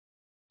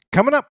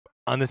Coming up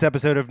on this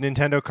episode of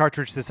Nintendo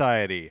Cartridge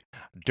Society,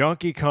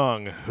 Donkey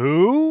Kong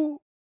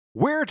who?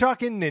 We're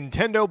talking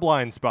Nintendo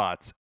blind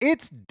spots.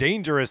 It's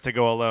dangerous to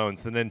go alone,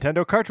 so the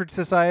Nintendo Cartridge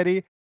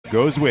Society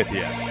goes with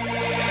you.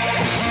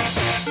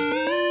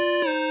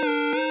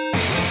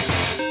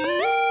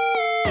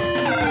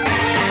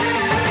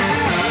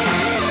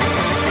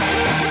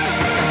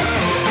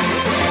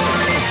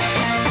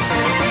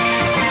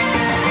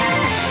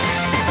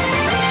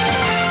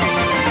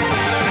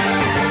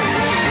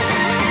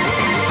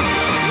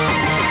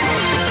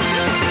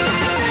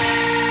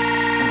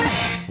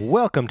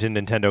 Welcome to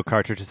Nintendo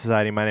Cartridge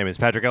Society. My name is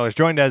Patrick Ellis,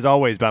 joined as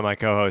always by my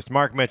co-host,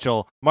 Mark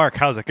Mitchell. Mark,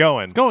 how's it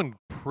going? It's going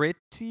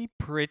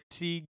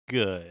pretty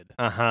good.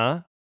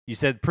 Uh-huh. You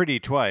said pretty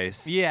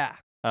twice. Yeah.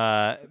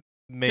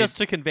 Just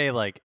to convey,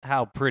 like,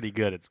 how pretty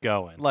good it's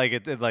going.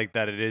 Like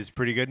that it is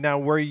pretty good. Now,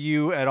 were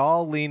you at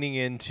all leaning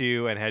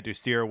into and had to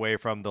steer away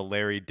from the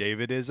Larry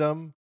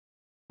Davidism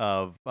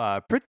of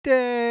pretty?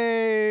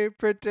 You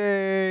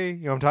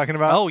know what I'm talking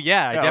about? Oh,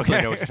 yeah. I definitely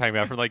okay. know what you're talking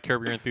about from, like,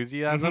 Curb Your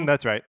Enthusiasm.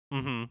 That's right.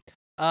 Mm-hmm.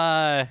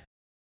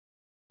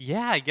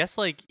 Yeah, I guess,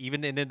 like,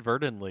 even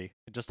inadvertently,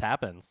 it just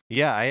happens.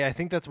 Yeah, I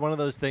think that's one of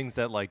those things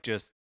that, like,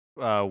 just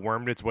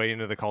wormed its way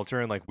into the culture,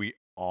 and, like, we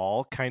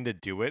all kind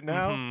of do it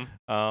now.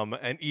 Mm-hmm.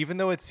 And even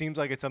though it seems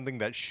like it's something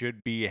that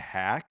should be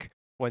hack,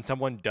 when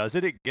someone does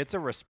it, it gets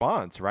a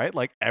response, right?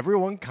 Like,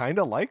 everyone kind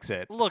of likes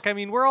it. Look, I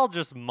mean, we're all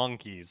just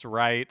monkeys,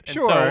 right?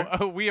 Sure. And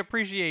so we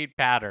appreciate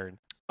pattern.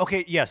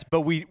 Okay, yes,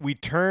 but we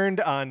turned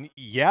on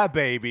Yeah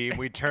Baby,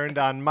 we turned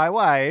on My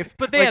Wife.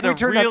 But they had a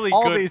really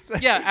good these...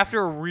 yeah,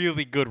 after a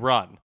really good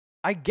run.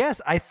 I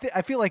guess I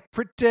feel like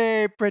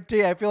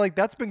pretty. I feel like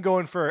that's been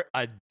going for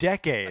a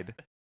decade.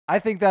 I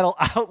think that'll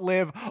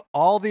outlive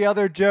all the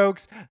other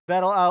jokes.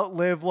 That'll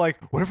outlive, like,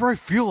 whatever I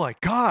feel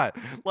like. God,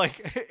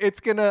 like, it's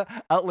gonna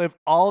outlive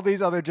all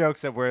these other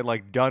jokes that we're,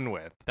 like, done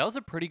with. That was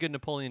a pretty good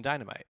Napoleon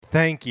Dynamite.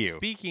 Thank you.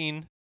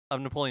 Speaking of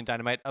Napoleon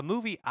Dynamite, a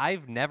movie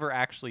I've never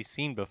actually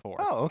seen before.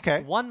 Oh,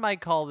 okay. One might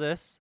call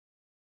this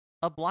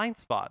a blind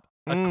spot,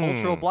 a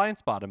cultural blind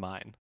spot of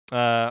mine.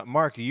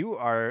 Mark, you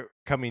are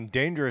coming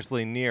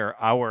dangerously near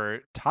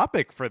our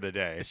topic for the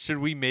day. Should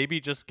we maybe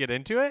just get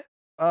into it?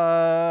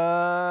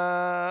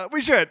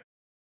 We should.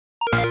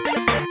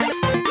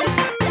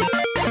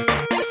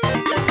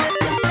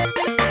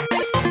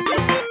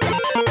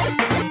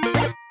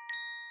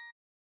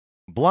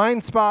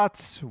 Blind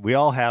spots, we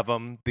all have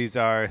them. These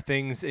are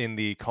things in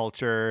the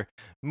culture,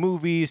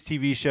 movies,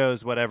 TV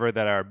shows, whatever,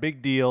 that are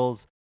big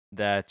deals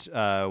that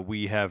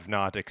we have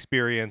not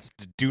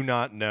experienced, do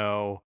not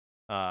know,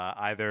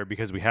 either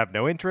because we have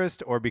no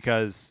interest or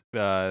because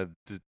the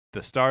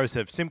stars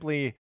have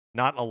simply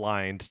not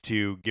aligned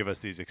to give us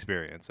these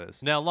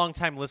experiences. Now,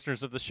 longtime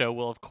listeners of the show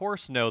will, of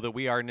course, know that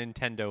we are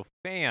Nintendo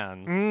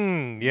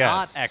fans,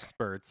 yes. not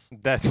experts.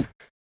 That's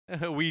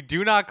We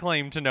do not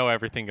claim to know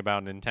everything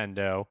about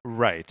Nintendo.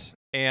 right.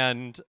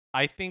 And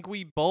I think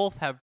we both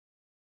have,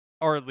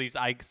 or at least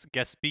I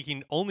guess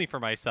speaking only for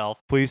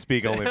myself. Please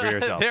speak only for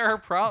yourself.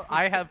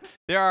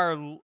 There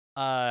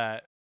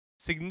are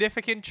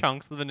significant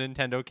chunks of the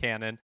Nintendo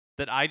canon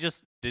that I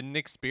just didn't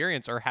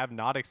experience or have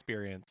not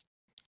experienced.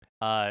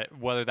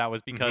 Whether that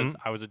was because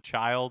I was a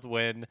child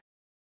when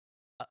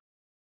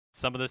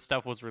some of this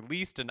stuff was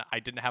released and I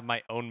didn't have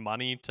my own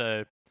money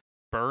to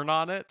burn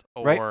on it,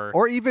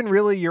 or even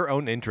really your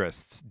own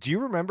interests. Do you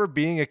remember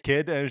being a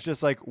kid and it's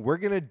just like, we're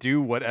gonna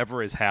do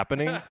whatever is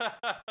happening?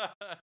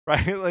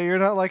 Right? Like, you're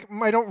not like,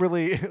 I don't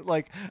really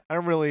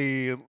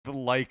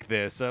like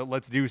this,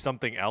 let's do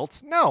something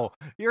else. No,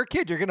 you're a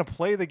kid, you're gonna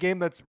play the game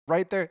that's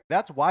right there.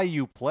 That's why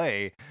you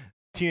play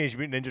Teenage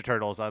Mutant Ninja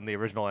Turtles on the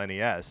original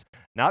NES,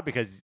 not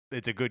because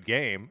it's a good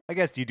game. I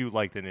guess you do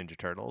like the Ninja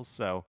Turtles,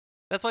 so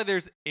that's why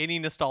there's any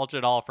nostalgia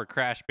at all for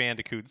Crash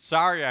Bandicoot.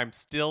 Sorry, I'm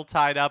still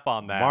tied up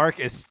on that. Mark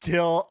is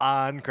still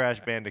on Crash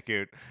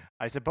Bandicoot.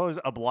 I suppose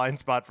a blind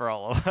spot for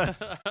all of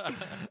us.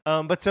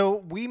 But so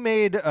we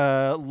made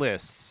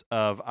lists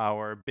of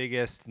our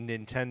biggest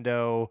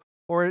Nintendo,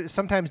 or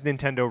sometimes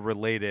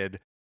Nintendo-related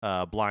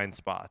blind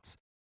spots.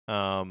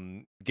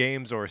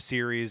 Games or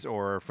series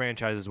or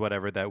franchises,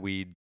 whatever, that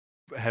we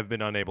have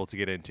been unable to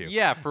get into.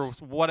 Yeah, for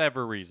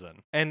whatever reason.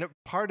 And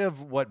part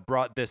of what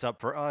brought this up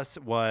for us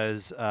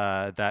was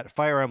that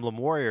Fire Emblem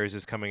Warriors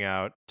is coming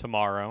out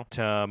tomorrow.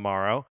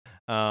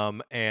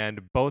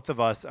 And both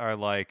of us are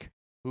like,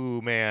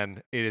 ooh,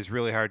 man, it is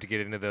really hard to get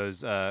into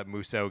those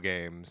Musou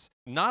games.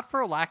 Not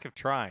for a lack of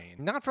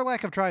trying.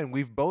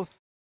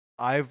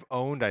 I've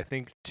owned, I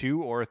think,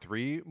 2 or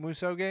 3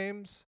 Musou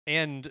games.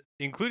 And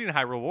including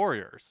Hyrule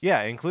Warriors.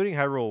 Yeah, including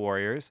Hyrule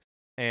Warriors.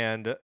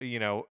 And, you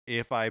know,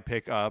 if I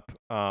pick up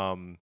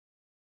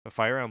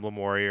Fire Emblem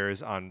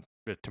Warriors on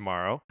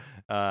tomorrow,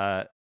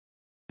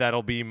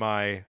 that'll be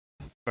my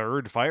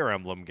 3rd Fire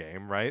Emblem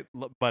game, right?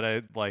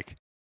 But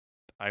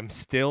I'm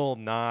still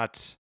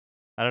not,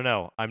 I don't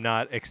know, I'm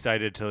not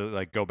excited to,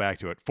 like, go back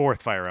to it.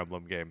 4th Fire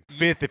Emblem game.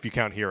 5th if you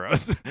count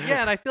Heroes.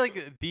 Yeah, and I feel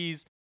like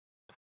these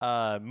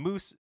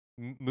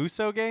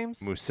Musou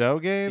games?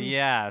 Musou games?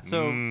 Yeah,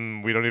 so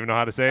we don't even know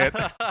how to say it.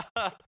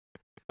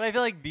 But I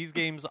feel like these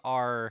games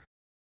are,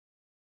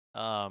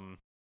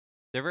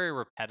 they're very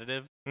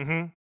repetitive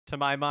Mm-hmm. to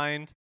my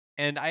mind,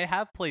 and I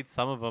have played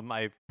some of them.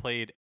 I've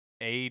played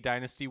a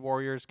Dynasty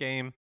Warriors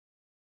game,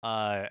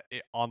 on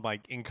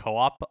like in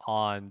co-op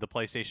on the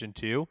PlayStation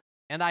 2,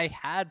 and I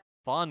had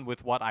fun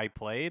with what I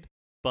played,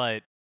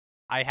 but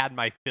I had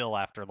my fill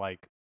after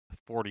like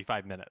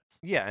 45 minutes.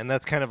 Yeah, and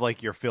that's kind of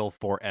like your fill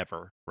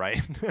forever,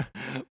 right?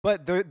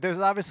 But there's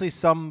obviously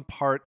some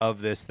part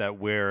of this that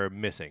we're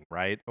missing,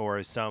 right?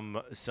 Or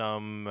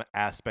some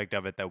aspect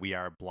of it that we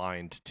are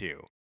blind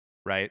to,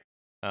 right?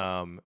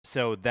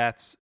 So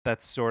that's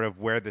sort of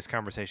where this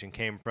conversation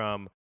came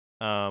from.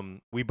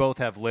 We both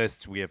have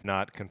lists. We have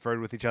not conferred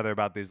with each other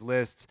about these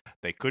lists.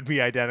 They could be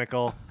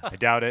identical. I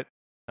doubt it.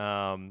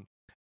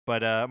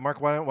 But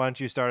Mark, why don't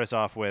you start us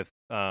off with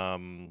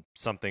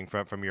something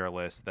from your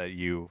list that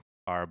you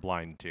are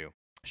blind to?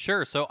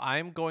 Sure. So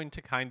I'm going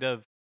to kind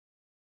of,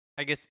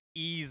 I guess,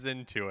 ease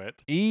into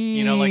it. Ease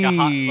You know, like a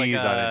hot, like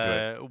on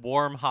into a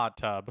warm hot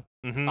tub,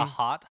 it. Mm-hmm. a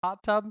hot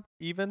tub,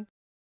 even.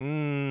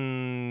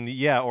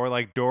 Yeah, or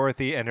like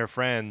Dorothy and her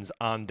friends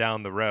on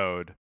Down the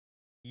Road.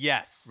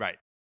 Yes, Right.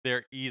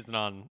 they're easing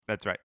on.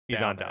 That's right. He's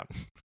Down on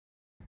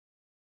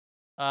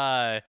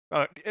down.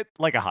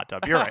 Like a hot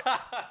tub. You're right.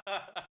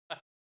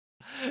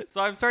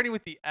 So I'm starting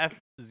with the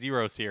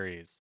F-Zero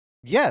series.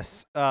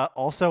 Yes.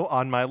 Also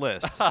on my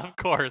list. Of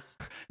course.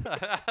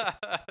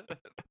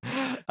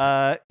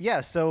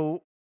 Yeah.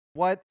 So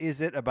what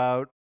is it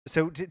about?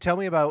 So tell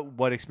me about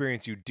what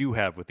experience you do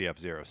have with the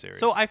F-Zero series.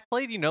 So I've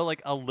played,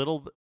 like a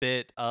little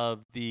bit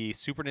of the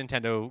Super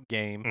Nintendo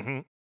game. Mm-hmm.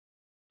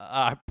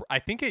 I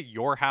think at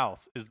your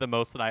house is the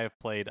most that I have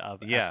played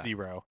of Yeah.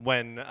 F-Zero.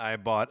 When I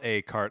bought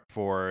a cart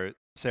for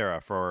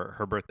Sarah for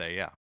her birthday,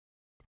 yeah,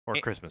 or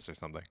Christmas or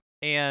something.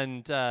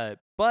 And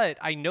but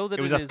I know that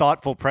it was a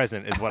thoughtful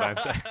present, is what I'm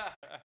saying.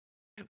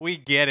 We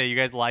get it. You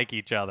guys like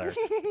each other.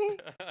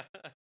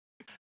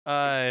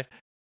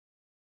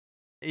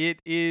 It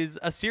is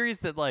a series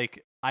that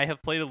like I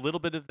have played a little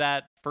bit of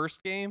that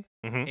first game,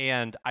 Mhm.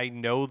 and I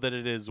know that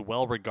it is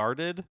well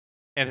regarded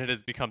and it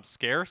has become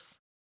scarce.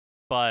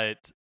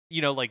 But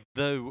like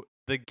the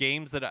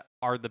games that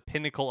are the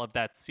pinnacle of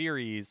that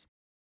series,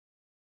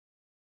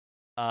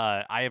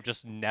 I have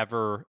just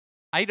never.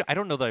 I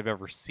don't know that I've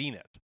ever seen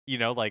it.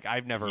 Like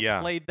I've never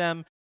played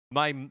them.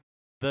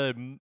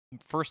 The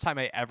first time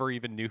I ever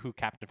even knew who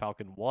Captain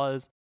Falcon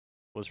was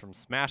from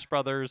Smash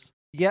Brothers.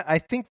 Yeah, I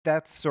think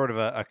that's sort of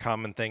a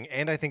common thing,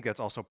 and I think that's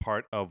also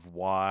part of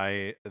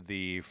why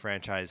the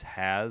franchise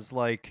has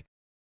like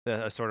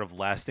a sort of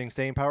lasting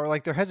staying power.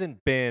 Like there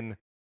hasn't been.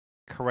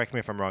 Correct me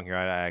if I'm wrong here.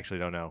 I actually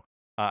don't know.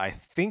 I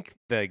think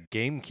the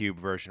GameCube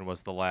version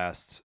was the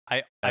last.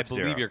 I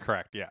believe you're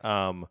correct. Yes.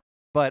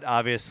 But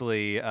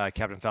obviously,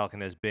 Captain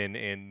Falcon has been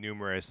in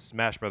numerous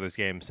Smash Brothers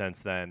games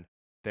since then.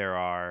 There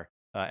are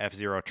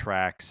F-Zero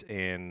tracks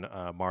in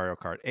Mario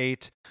Kart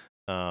 8.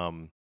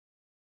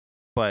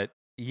 But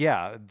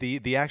yeah,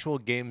 the actual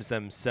games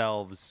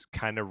themselves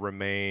kind of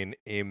remain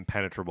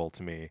impenetrable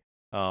to me.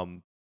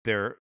 I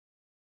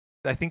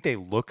think they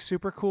look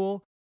super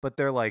cool, but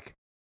they're like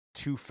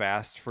too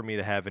fast for me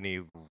to have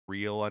any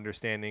real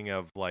understanding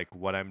of like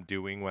what I'm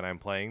doing when I'm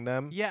playing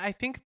them. Yeah, I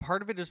think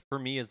part of it is for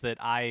me is that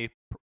I've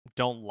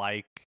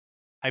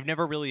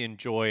never really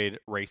enjoyed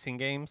racing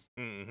games.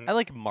 Mm-hmm. I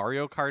like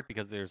Mario Kart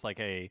because there's like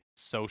a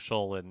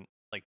social and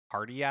like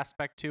party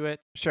aspect to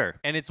it. Sure.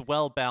 And it's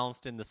well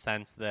balanced in the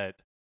sense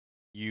that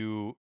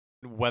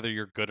whether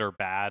you're good or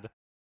bad,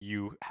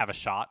 you have a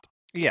shot.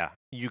 Yeah,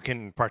 you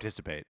can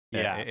participate.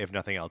 Yeah. If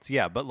nothing else.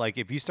 Yeah, but like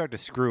if you start to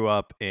screw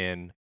up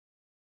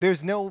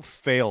there's no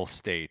fail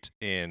state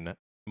in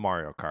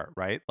Mario Kart,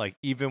 right? Like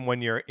even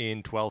when you're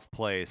in 12th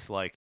place,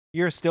 like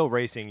you're still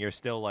racing, you're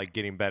still like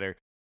getting better.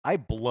 I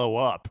blow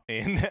up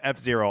in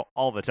F-Zero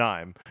all the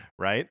time,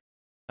 right?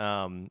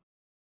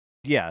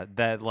 Yeah,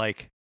 that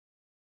like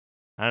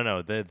I don't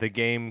know, the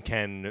game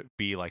can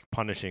be like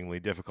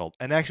punishingly difficult.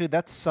 And actually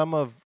that's some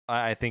of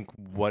I think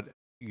what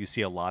you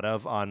see a lot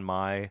of on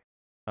my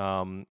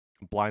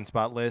blind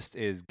spot list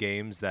is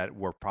games that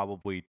were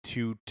probably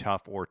too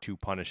tough or too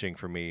punishing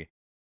for me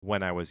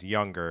when I was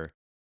younger,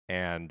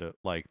 and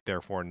like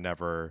therefore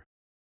never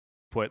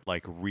put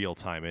like real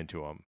time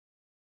into them.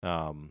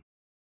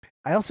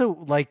 I also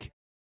like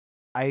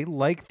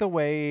the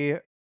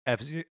way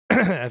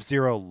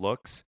F-Zero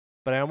looks,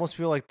 but I almost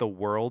feel like the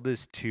world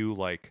is too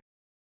like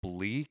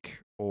bleak,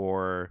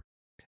 or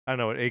I don't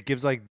know, it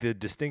gives like the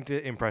distinct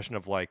impression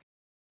of like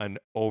an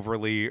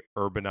overly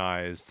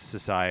urbanized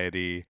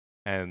society,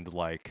 and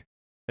like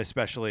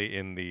especially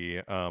in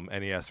the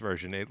NES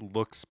version it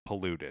looks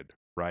polluted,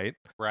 right?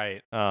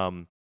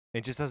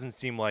 It just doesn't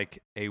seem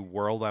like a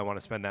world I want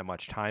to spend that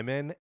much time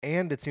in,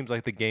 and it seems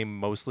like the game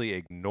mostly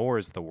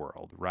ignores the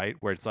world, right?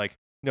 Where it's like,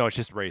 no, it's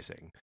just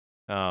racing.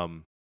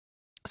 So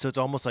it's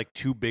almost like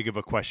too big of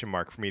a question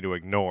mark for me to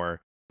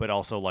ignore, but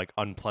also like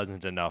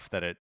unpleasant enough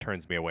that it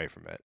turns me away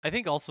from it. I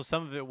think also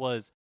some of it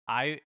was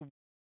I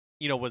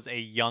was a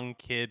young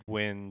kid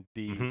when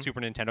the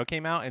Super Nintendo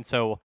came out, and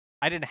so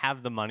I didn't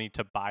have the money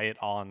to buy it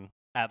on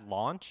at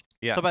launch.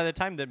 Yeah. So by the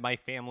time that my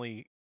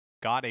family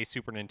got a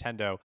Super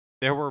Nintendo,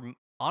 there were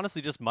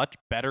honestly just much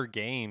better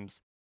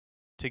games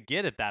to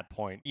get at that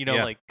point. You know,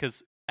 Yeah. like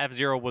because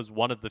F-Zero was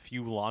one of the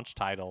few launch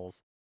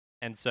titles,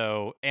 and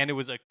it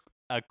was a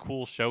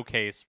cool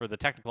showcase for the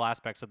technical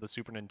aspects of the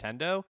Super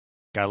Nintendo.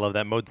 Gotta love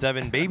that Mode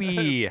 7,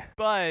 baby.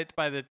 But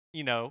by the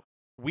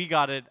we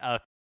got it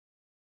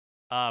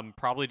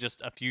probably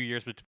just a few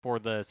years before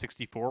the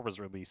 64 was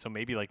released, so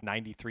maybe like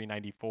 93,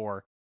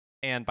 94.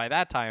 And by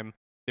that time,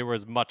 there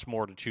was much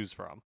more to choose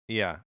from.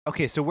 Yeah.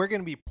 Okay, so we're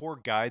going to be poor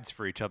guides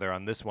for each other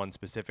on this one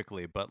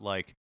specifically, but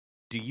like,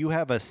 do you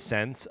have a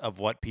sense of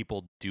what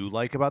people do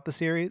like about the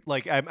series?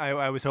 Like,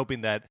 I was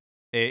hoping that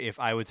if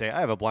I would say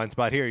I have a blind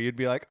spot here, you'd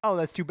be like, oh,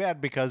 that's too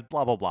bad because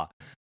blah, blah, blah.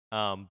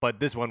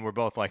 But this one, we're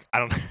both like, I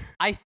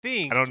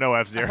don't know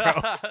F-Zero.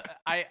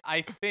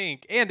 I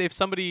think, and if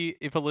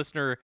a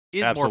listener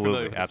is more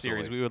familiar with the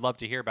series, we would love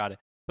to hear about it.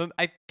 But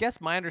I guess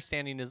my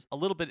understanding is a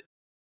little bit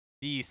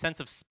the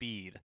sense of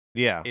speed.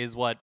 Yeah. Is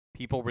what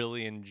people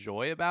really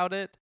enjoy about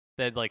it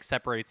that like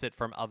separates it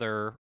from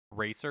other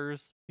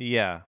racers.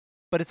 Yeah.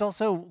 But it's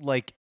also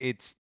like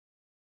it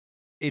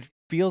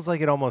feels like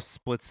it almost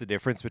splits the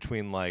difference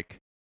between like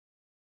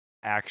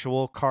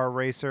actual car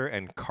racer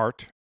and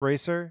kart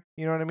racer,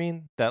 you know what I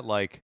mean? That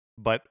like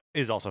but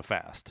is also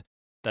fast.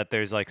 That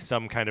there's like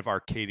some kind of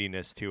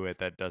arcadiness to it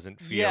that doesn't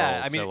feel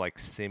so like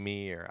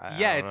simmy or I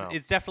don't know.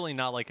 It's definitely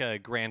not like a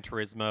Gran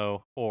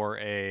Turismo or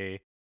a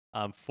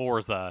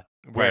Forza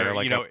where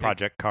like a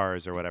Project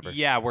Cars or whatever.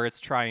 Yeah, where it's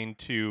trying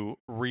to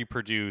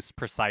reproduce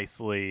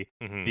precisely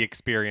the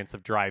experience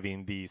of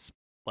driving these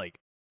like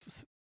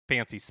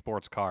fancy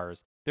sports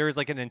cars. There is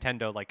like a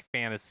Nintendo like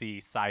fantasy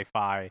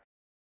sci-fi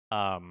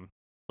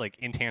like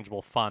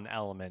intangible fun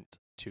element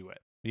to it.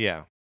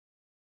 Yeah.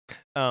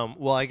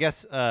 Well, I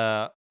guess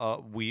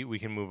we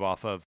can move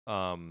off of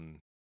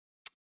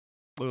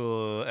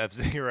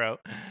F-Zero.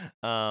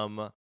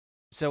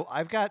 So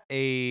I've got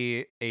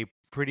a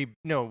pretty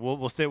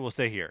we'll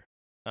stay here.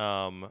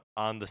 On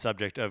the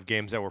subject of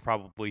games that were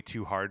probably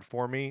too hard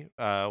for me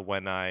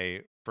when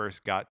I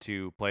first got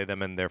to play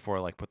them and therefore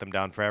like put them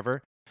down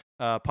forever.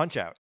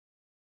 Punch-Out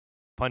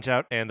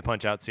and the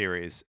Punch-Out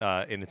series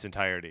in its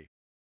entirety.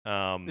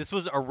 This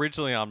was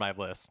originally on my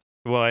list.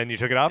 Well, and you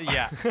took it off?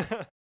 Yeah.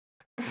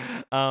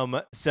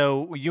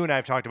 So you and I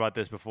have talked about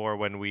this before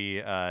when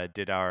we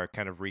did our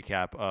kind of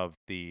recap of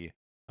the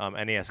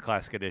NES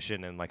Classic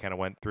Edition and like kind of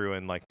went through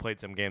and like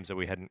played some games that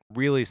we hadn't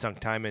really sunk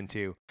time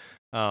into.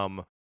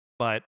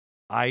 But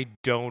I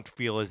don't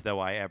feel as though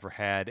I ever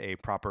had a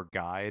proper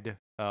guide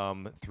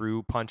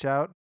through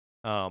Punch-Out.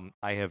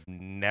 I have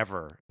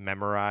never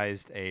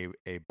memorized a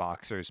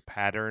boxer's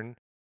pattern.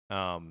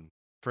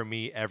 For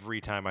me,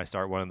 every time I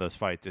start one of those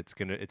fights,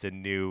 it's a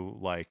new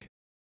like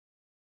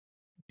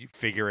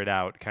figure it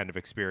out kind of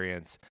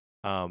experience.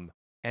 And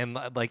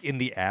like in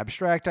the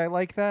abstract, I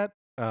like that.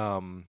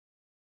 And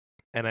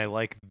I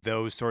like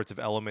those sorts of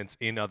elements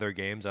in other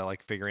games. I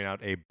like figuring out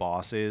a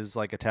boss's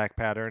like attack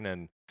pattern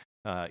and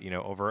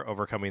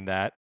overcoming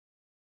that.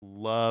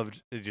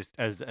 Loved just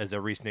as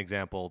a recent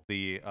example,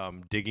 the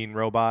digging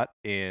robot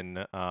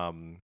in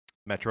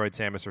Metroid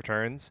Samus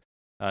Returns.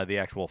 The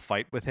actual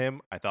fight with him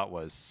I thought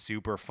was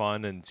super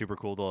fun and super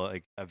cool to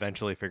like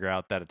eventually figure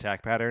out that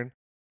attack pattern.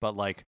 But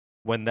like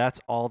when that's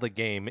all the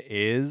game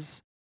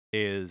is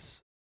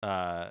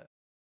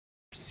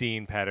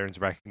seeing patterns,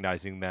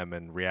 recognizing them,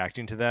 and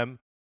reacting to them.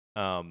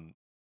 I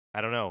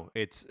don't know.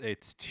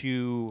 It's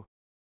too.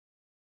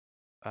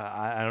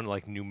 I don't know,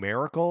 like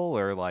numerical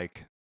or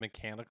like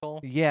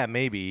mechanical. Yeah,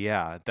 maybe.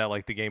 Yeah, that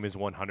like the game is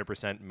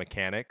 100%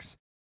 mechanics.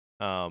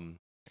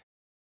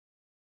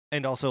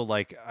 And also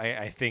like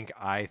I think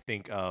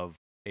of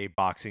a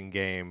boxing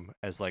game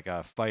as like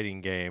a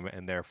fighting game,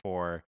 and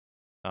therefore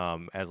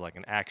as like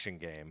an action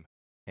game,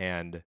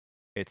 and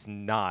it's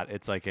not.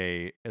 It's like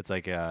a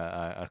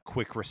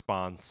quick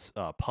response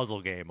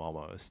puzzle game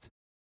almost.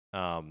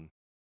 So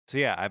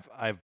yeah,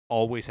 I've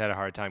always had a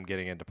hard time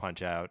getting into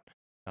Punch-Out,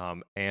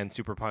 and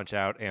Super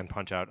Punch-Out and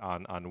Punch-Out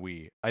on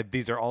Wii.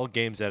 These are all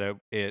games that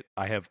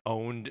I have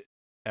owned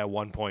at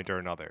one point or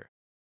another,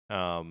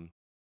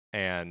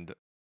 and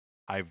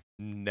I've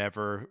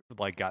never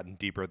like gotten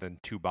deeper than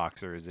two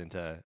boxers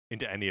into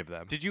any of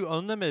them. Did you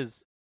own them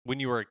as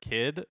when you were a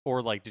kid,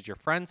 or like did your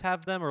friends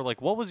have them, or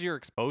like what was your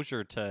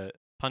exposure to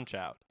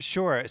Punch-Out?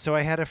 Sure. So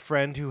I had a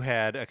friend who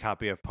had a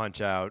copy of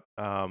Punch-Out,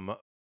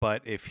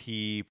 but if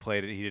he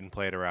played it, he didn't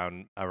play it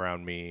around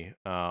me.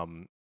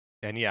 And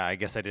yeah, I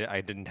guess I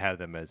didn't have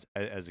them as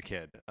a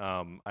kid.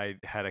 I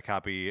had a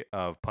copy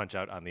of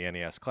Punch-Out on the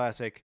NES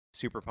Classic.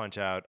 Super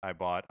Punch-Out I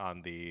bought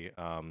on the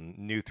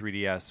new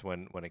 3DS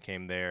when it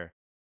came there,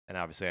 and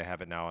obviously I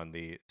have it now on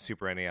the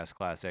Super NES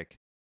Classic.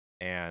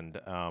 And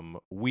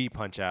Wii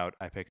Punch-Out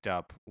I picked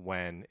up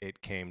when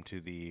it came to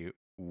the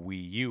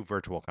Wii U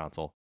Virtual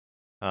Console.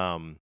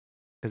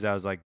 Because I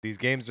was like, these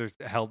games are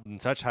held in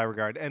such high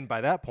regard. And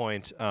by that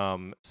point,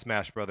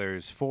 Smash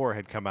Brothers 4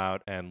 had come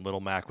out, and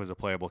Little Mac was a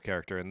playable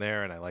character in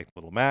there, and I liked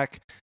Little Mac.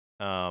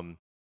 And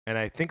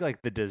I think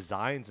like the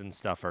designs and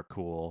stuff are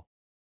cool.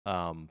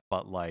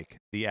 But like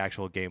the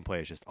actual gameplay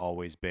has just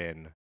always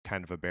been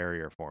kind of a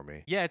barrier for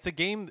me. Yeah, it's a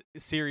game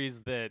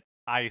series that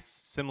I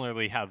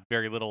similarly have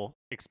very little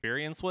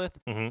experience with,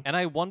 Mm-hmm. and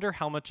I wonder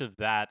how much of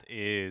that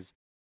is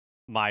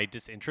my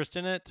disinterest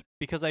in it,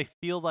 because I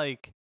feel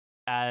like,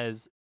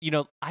 as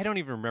I don't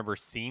even remember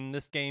seeing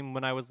this game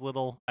when I was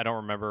little. I don't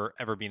remember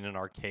ever being in an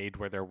arcade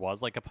where there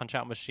was like a punch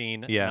out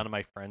machine. Yeah. None of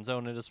my friends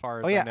own it, as far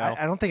as Oh yeah, I know.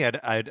 I don't think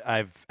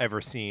I've ever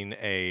seen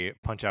a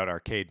Punch Out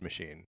arcade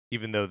machine,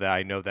 even though that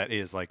I know that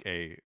is like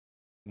a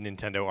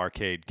Nintendo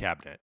arcade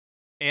cabinet.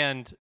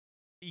 And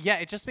yeah,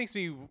 it just makes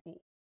me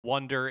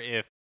wonder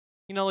if,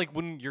 like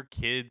when you're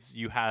kids,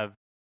 you have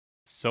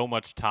so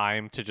much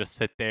time to just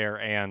sit there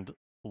and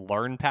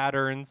learn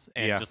patterns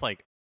and Yeah. just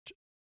like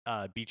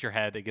beat your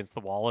head against the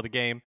wall at a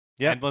game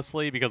Yeah.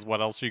 endlessly, because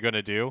what else are you going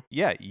to do?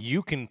 Yeah,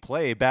 you can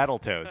play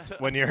Battletoads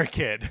when you're a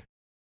kid.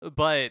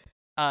 But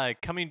I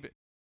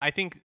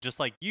think just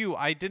like you,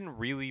 I didn't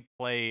really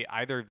play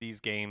either of these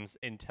games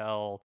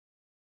until,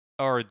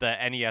 or the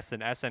NES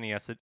and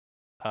SNES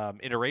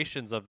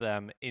iterations of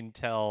them,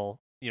 until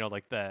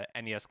like the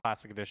NES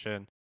Classic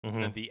Edition,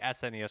 Mhm. and the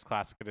SNES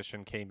Classic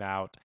Edition came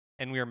out,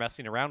 and we were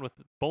messing around with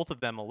both of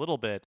them a little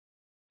bit.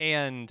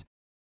 And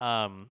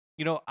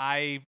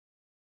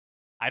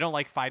I don't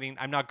like fighting.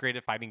 I'm not great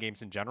at fighting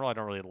games in general. I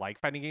don't really like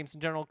fighting games in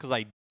general because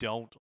I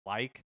don't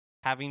like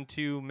having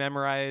to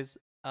memorize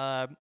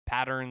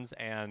patterns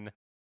and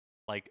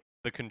like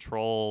the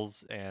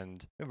controls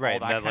and Right, all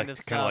that that kind like of kind of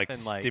stuff. like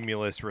And like,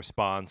 stimulus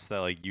response that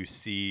like you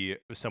see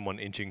someone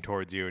inching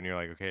towards you and you're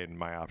like, okay,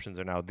 my options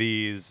are now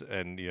these,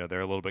 and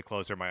they're a little bit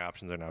closer. My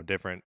options are now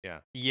different. Yeah.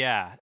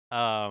 yeah.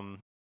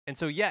 And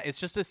so yeah, it's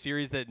just a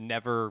series that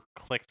never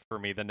clicked for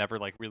me, that never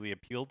like really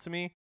appealed to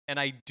me. And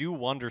I do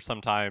wonder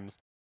sometimes,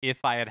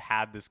 if I had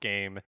had this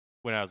game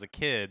when I was a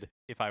kid,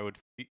 if I would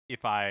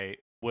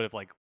have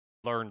like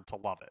learned to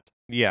love it.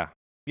 Yeah.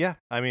 Yeah.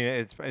 I mean,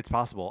 it's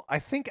possible. I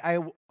think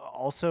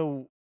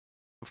also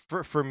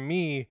for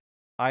me,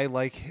 I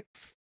like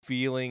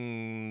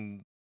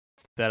feeling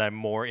that I'm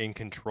more in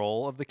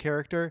control of the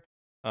character.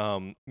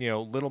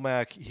 Little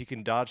Mac, he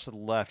can dodge to the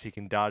left, he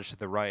can dodge to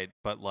the right,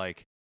 but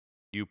like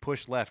you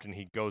push left and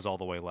he goes all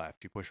the way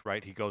left. You push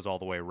right, he goes all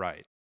the way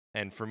right.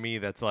 And for me,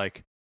 that's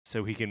like,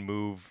 so he can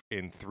move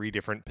in 3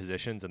 different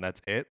positions and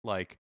that's it.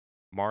 Like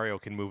Mario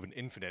can move an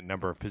infinite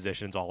number of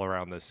positions all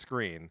around the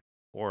screen,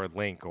 or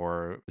Link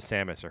or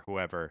Samus or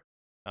whoever.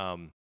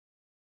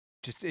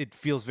 Just it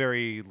feels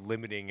very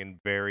limiting and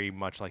very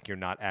much like you're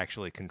not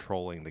actually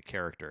controlling the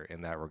character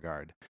in that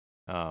regard.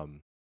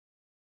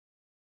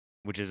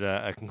 Which is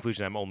a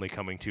conclusion I'm only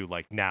coming to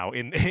like now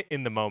in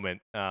in the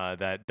moment,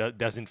 that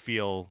doesn't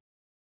feel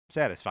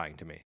satisfying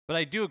to me. But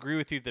I do agree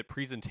with you that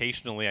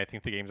presentationally, I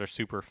think the games are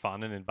super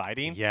fun and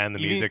inviting. Yeah, and the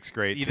music's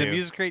great too. The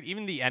music's great.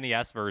 Even the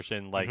NES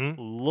version like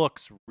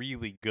looks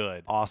really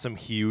good. Awesome,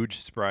 huge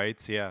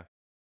sprites. Yeah.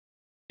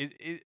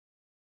 It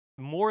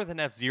more than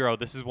F-Zero,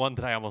 this is one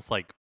that I almost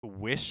like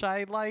wish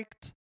I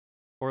liked,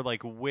 or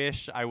like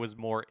wish I was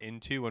more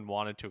into and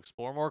wanted to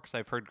explore more, because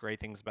I've heard great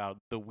things about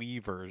the Wii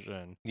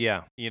version.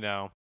 Yeah.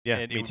 Yeah,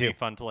 me and it would too. be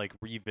fun to like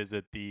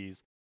revisit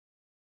these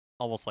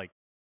almost like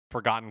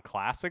forgotten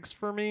classics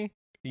for me.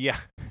 Yeah.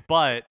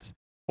 But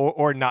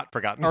or not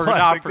forgotten. or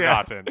classics,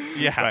 not forgotten.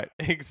 Yeah, Right.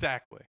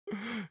 Exactly.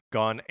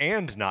 Gone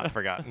and not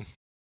forgotten.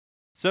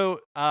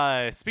 So,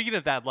 speaking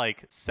of that,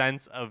 like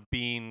sense of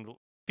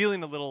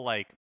feeling a little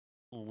like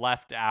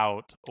left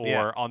out, or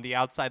Yeah. on the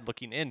outside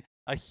looking in,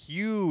 a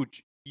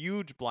huge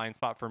blind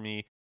spot for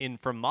me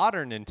from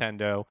modern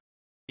Nintendo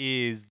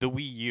is the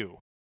Wii U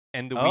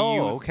and the Wii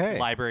U's okay.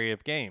 library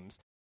of games.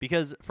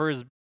 Because for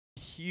as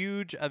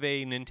huge of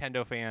a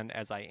Nintendo fan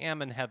as I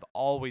am, and have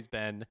always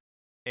been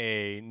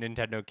a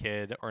Nintendo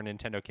kid, or a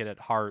Nintendo kid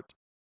at heart,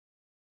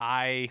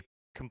 I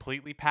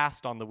completely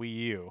passed on the Wii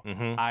U.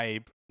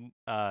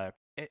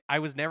 I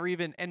was never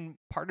even, and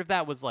part of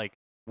that was like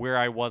where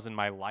I was in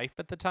my life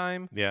at the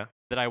time, Yeah.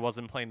 that I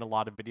wasn't playing a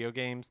lot of video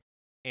games.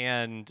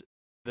 And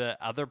the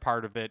other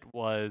part of it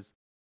was,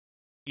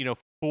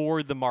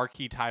 for the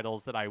marquee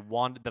titles that I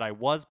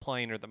was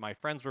playing, or that my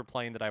friends were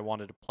playing, that I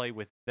wanted to play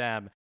with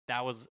them,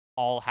 that was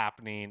all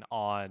happening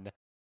on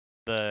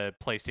the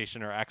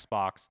PlayStation or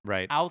Xbox.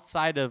 Right.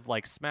 Outside of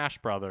like Smash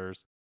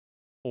Brothers,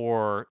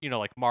 or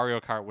like Mario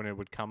Kart when it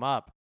would come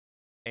up.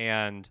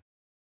 And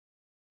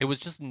it was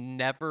just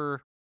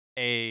never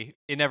it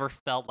never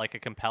felt like a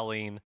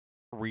compelling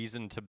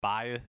reason to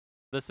buy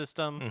the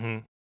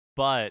system.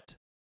 But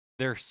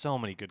there are so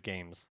many good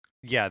games.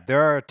 Yeah,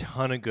 there are a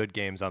ton of good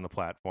games on the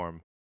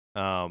platform.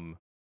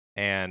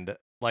 And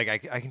like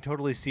I can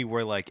totally see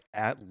where like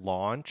at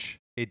launch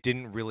it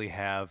didn't really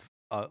have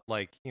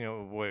like,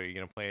 what are you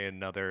gonna play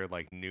another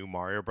like new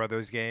Mario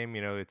Brothers game?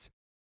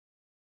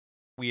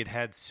 We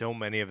had so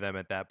many of them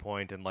at that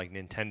point, and like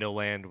Nintendo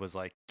Land was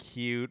like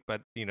cute,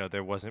 but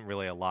there wasn't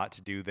really a lot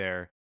to do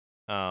there.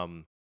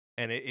 And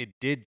it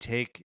did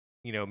take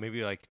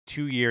maybe like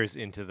 2 years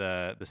into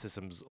the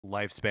system's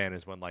lifespan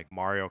is when like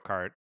Mario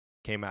Kart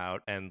came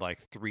out, and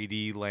like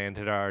 3D Land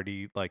had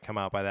already like come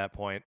out by that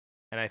point.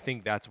 And I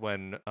think that's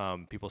when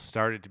people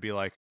started to be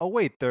like, oh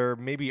wait, there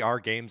maybe are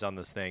games on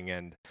this thing,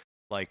 and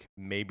like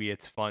maybe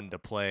it's fun to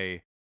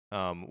play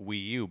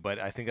Wii U. But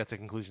I think that's a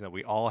conclusion that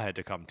we all had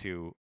to come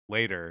to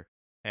later.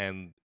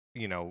 And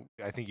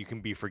I think you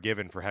can be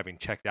forgiven for having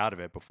checked out of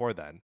it before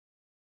then.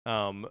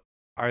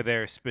 Are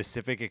there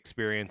specific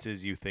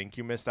experiences you think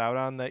you missed out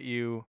on that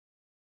you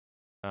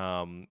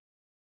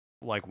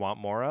like want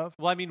more of?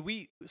 Well, I mean,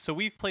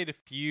 we've played a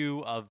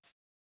few of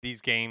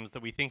these games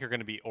that we think are going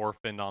to be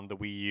orphaned on the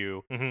Wii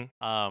U.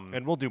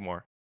 And we'll do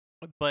more.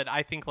 But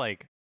I think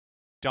like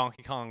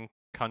Donkey Kong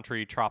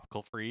Country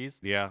Tropical Freeze.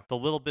 Yeah. The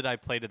little bit I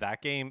played of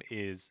that game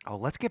is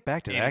let's get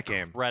back to that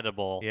game.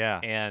 Incredible. Yeah.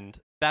 And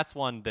that's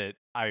one that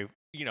I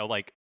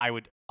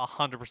would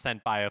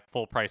 100% buy a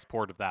full price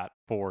port of that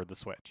for the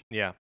Switch.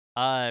 Yeah.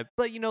 But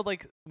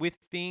like with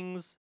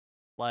things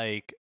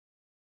like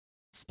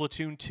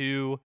Splatoon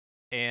 2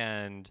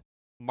 and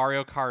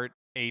Mario Kart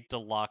 8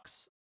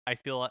 Deluxe, I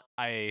feel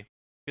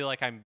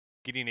like I'm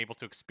getting able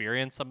to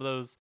experience some of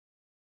those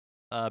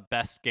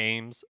best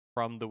games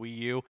from the Wii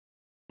U.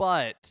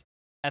 But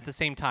at the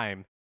same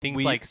time,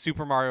 things like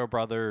Super Mario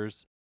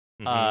Brothers,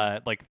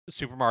 like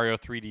Super Mario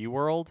 3D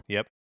World.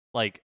 Yep.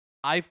 Like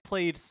I've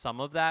played some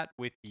of that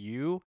with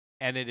you,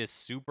 and it is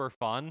super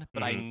fun,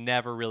 but I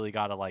never really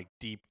got to like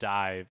deep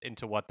dive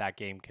into what that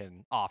game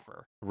can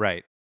offer.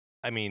 Right.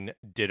 I mean,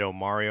 ditto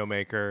Mario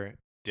Maker,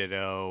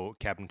 ditto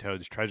Captain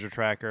Toad's Treasure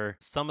Tracker.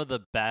 Some of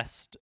the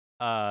best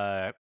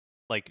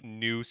like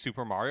new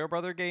Super Mario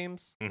Brother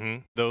games,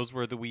 those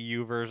were the Wii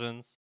U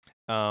versions.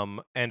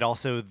 And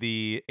also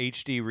the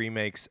HD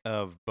remakes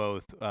of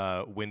both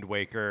Wind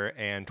Waker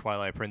and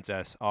Twilight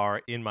Princess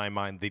are, in my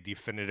mind, the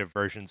definitive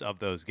versions of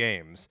those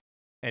games.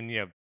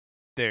 And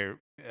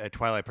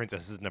Twilight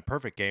Princess isn't a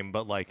perfect game,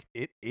 but like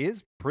it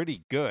is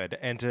pretty good.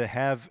 And to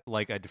have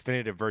like a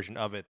definitive version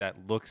of it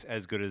that looks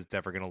as good as it's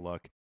ever gonna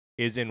look,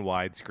 is in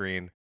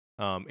widescreen,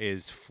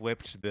 is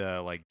flipped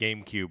the like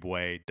GameCube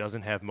way,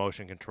 doesn't have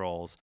motion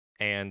controls,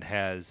 and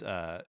has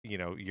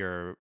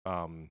your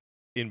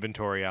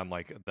inventory on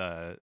like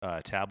the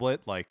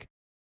tablet, like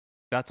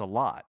that's a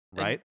lot,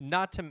 right? And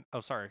not to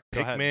go ahead.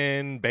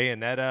 Pikmin,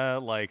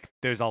 Bayonetta, like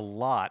there's a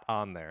lot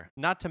on there.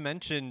 Not to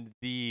mention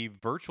the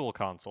virtual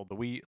console, the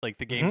Wii, like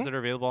the games that are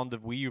available on the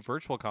Wii U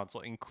virtual console,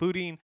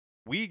 including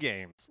Wii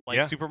games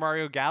like Super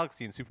Mario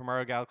Galaxy and Super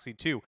Mario Galaxy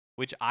 2,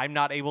 which I'm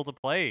not able to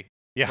play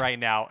right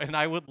now, and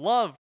I would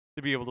love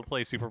to be able to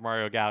play Super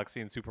Mario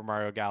Galaxy and Super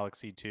Mario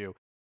Galaxy 2.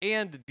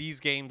 And these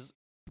games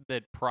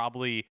that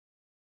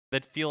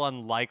feel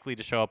unlikely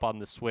to show up on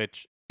the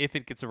Switch if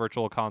it gets a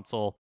virtual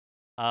console,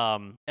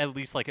 at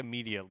least like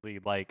immediately,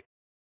 like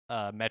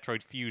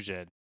Metroid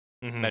Fusion,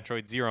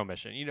 Metroid Zero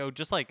Mission,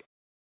 just like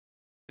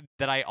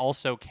that I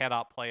also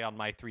cannot play on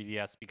my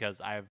 3DS because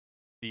I have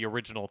the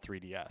original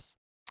 3DS.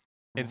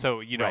 And so,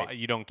 you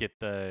don't get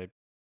the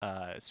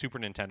Super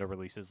Nintendo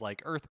releases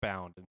like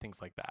Earthbound and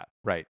things like that.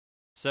 Right.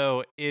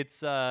 So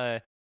it's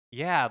like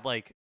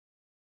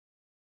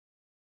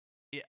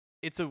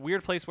it's a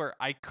weird place where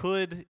I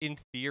could, in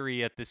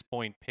theory, at this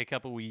point, pick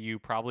up a Wii U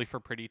probably for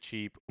pretty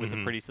cheap with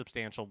a pretty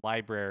substantial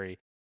library.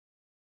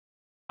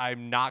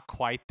 I'm not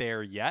quite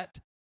there yet,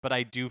 but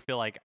I do feel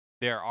like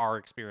there are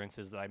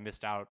experiences that I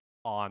missed out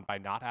on by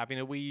not having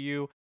a Wii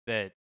U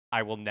that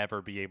I will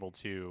never be able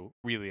to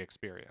really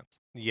experience.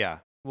 Yeah.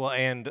 Well,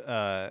 and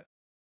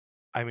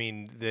I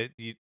mean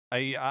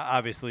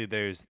obviously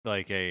there's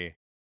like a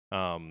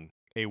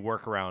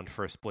workaround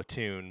for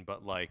Splatoon,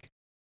 but like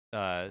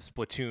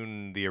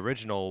Splatoon the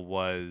original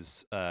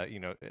was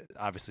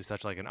obviously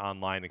such like an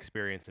online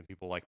experience, and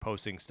people like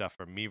posting stuff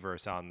from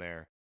Miiverse on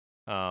there,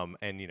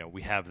 and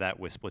we have that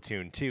with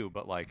Splatoon 2,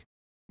 but like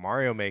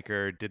Mario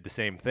Maker did the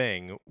same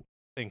thing,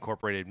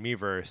 incorporated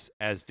Miiverse,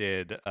 as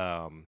did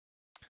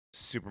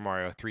Super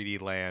Mario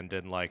 3D Land,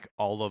 and like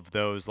all of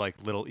those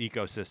like little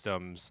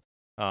ecosystems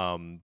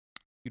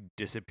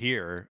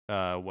disappear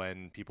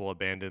when people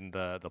abandon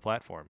the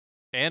platform.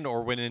 And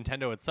or when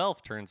Nintendo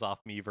itself turns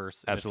off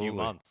Miiverse in a few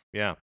months.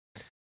 Yeah.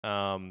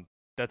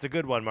 That's a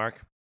good one,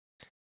 Mark.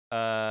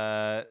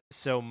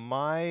 So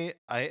I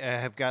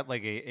have got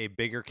like a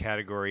bigger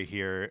category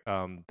here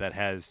that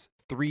has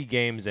 3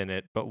 games in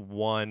it, but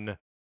one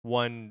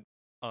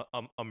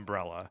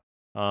umbrella.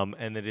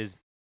 And it is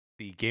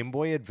the Game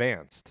Boy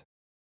Advanced.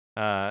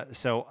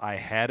 So I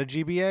had a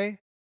GBA.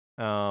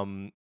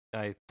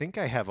 I think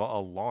I have a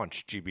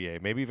launch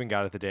GBA. Maybe even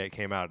got it the day it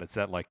came out. It's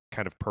that like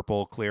kind of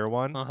purple clear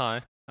one.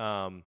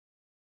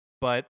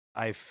 But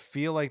I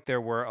feel like there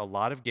were a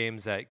lot of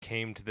games that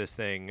came to this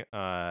thing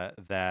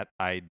that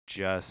I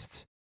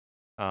just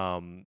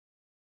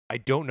I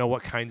don't know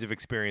what kinds of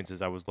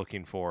experiences I was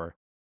looking for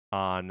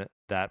on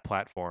that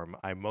platform.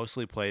 I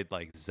mostly played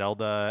like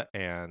Zelda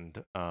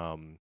and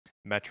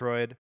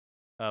Metroid.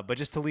 But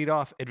just to lead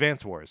off,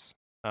 Advance Wars.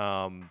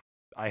 I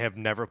have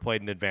never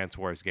played an Advance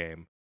Wars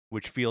game,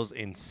 which feels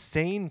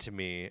insane to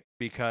me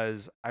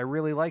because I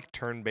really like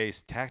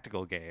turn-based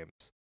tactical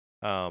games.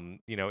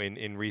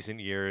 In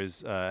recent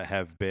years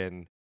have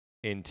been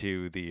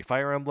into the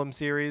Fire Emblem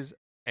series.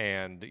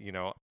 and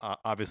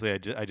obviously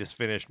I just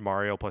finished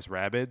Mario plus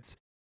Rabbids,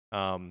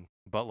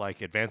 but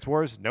like Advance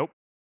Wars, nope,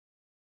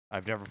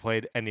 I've never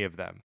played any of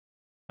them.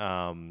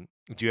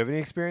 Do you have any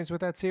experience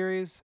with that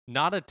series?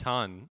 Not a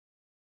ton,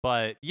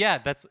 but yeah,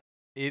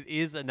 it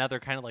is another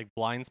kind of like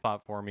blind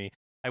spot for me.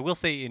 I will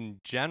say in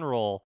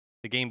general,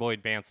 the Game Boy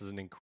Advance is an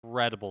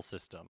incredible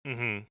system.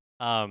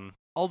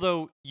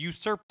 Although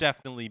usurped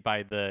definitely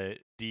by the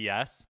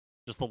DS.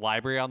 Just the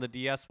library on the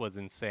DS was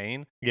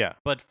insane. Yeah.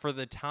 But for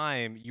the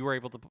time, you were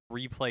able to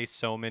replay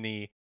so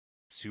many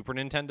Super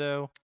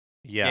Nintendo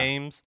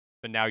games,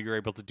 but now you're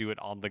able to do it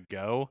on the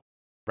go.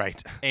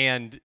 Right.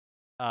 And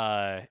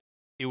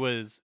it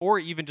was, or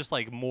even just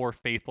like more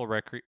faithful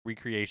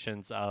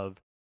recreations of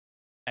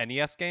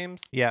NES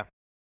games. Yeah.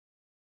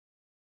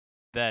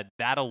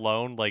 That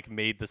alone like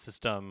made the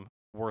system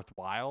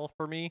worthwhile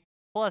for me.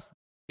 Plus,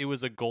 it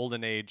was a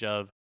golden age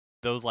of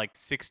those like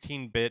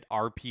 16-bit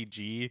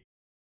RPG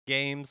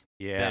games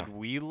that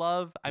we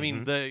love. I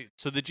mean, the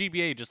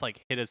GBA just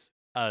like hit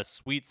a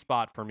sweet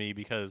spot for me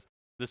because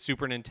the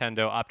Super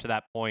Nintendo up to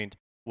that point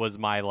was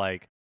my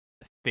like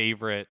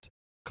favorite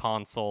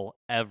console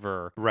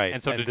ever. Right.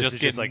 And so to just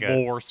get like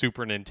more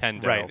Super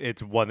Nintendo. Right.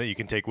 It's one that you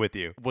can take with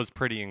you. Was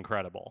pretty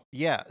incredible.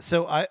 Yeah.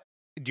 So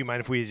do you mind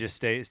if we just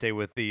stay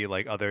with the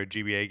like other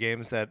GBA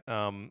games that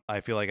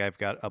I feel like I've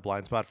got a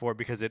blind spot for,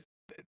 because it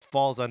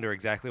falls under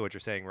exactly what you're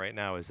saying right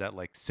now, is that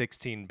like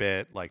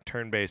 16-bit like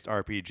turn-based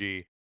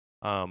RPG,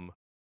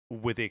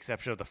 with the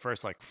exception of the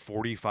first like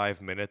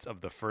 45 minutes of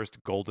the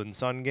first Golden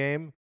Sun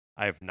game.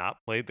 I have not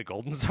played the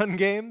Golden Sun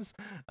games,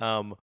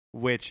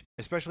 which,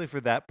 especially for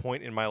that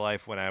point in my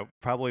life when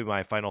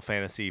my Final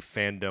Fantasy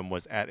fandom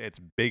was at its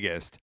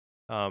biggest,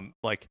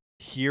 like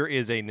here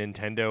is a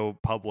Nintendo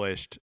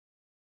published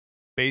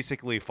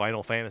basically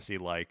Final Fantasy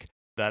like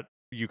that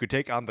you could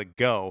take on the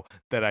go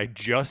that I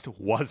just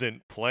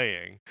wasn't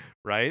playing,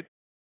 right?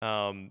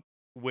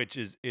 Which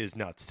is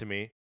nuts to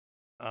me.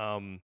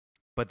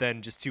 But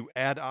then just to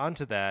add on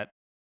to that,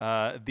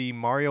 the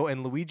Mario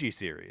and Luigi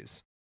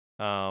series.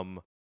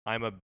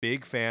 I'm a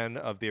big fan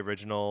of the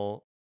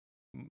original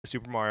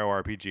Super Mario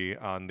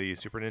RPG on the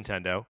Super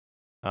Nintendo.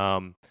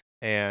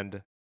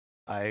 And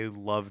I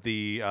love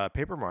the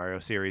Paper Mario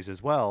series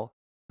as well.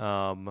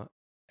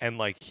 And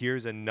like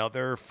here's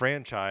another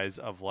franchise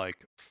of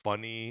like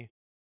funny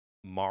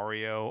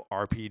Mario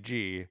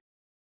RPG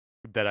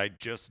that I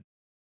just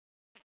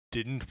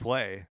didn't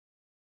play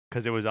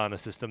because it was on a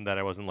system that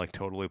I wasn't like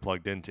totally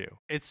plugged into.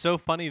 It's so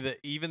funny that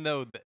even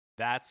though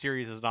that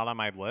series is not on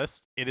my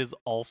list, it is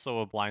also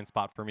a blind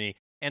spot for me.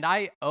 And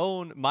I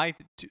own my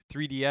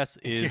 3DS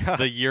is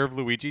the Year of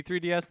Luigi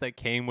 3DS that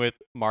came with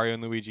Mario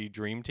and Luigi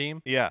Dream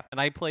Team. Yeah.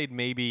 And I played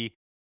maybe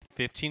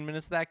 15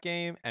 minutes of that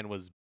game and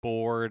was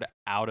bored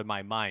out of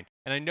my mind.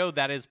 And I know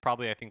that is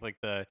probably, I think, like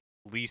the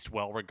least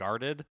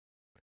well-regarded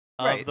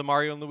of the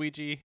Mario and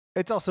Luigi.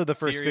 It's also the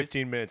first series.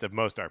 15 minutes of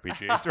most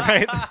RPGs,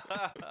 right?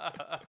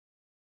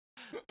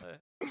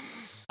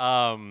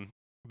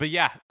 But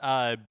yeah,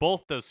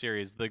 both those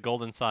series, the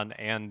Golden Sun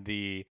and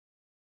the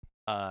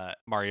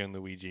Mario and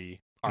Luigi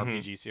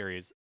RPG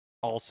series,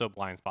 also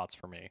blind spots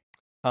for me.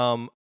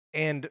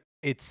 And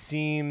it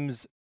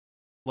seems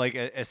like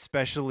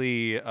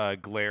especially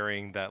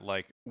glaring that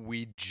like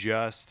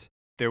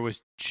there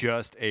was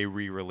just a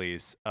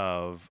re-release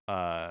of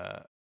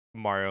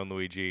Mario and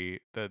Luigi,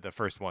 the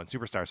first one,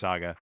 Superstar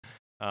Saga,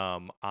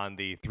 on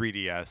the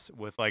 3DS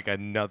with like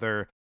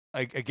another,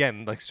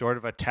 again, like sort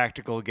of a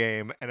tactical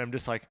game, and I'm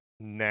just like,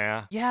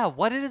 nah. Yeah,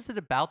 what is it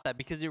about that?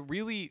 Because it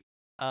really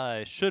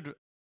should,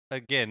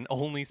 again,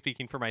 only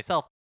speaking for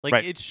myself,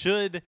 like it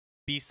should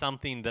be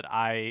something that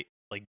I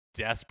like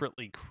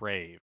desperately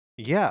crave.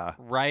 Yeah.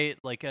 Right?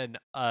 Like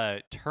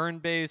a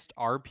turn-based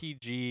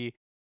RPG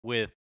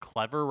with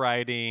clever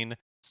writing,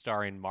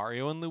 starring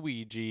Mario and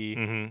Luigi,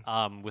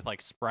 with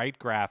like sprite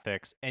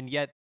graphics, and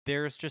yet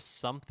there's just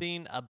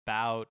something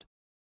about,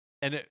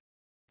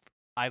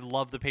 I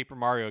love the Paper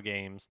Mario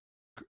games,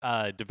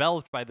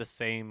 developed by the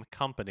same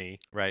company,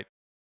 right?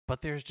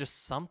 But there's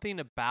just something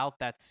about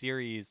that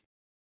series,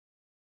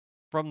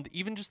 from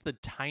even just the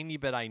tiny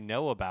bit I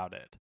know about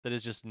it, that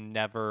has just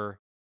never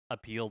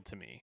appealed to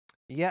me.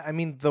 Yeah, I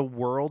mean, the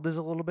world is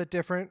a little bit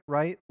different,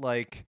 right?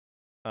 Like,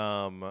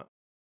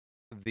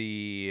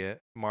 the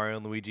Mario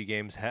and Luigi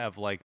games have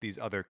like these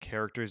other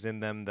characters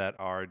in them that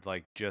are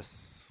like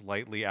just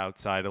slightly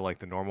outside of like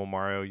the normal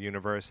Mario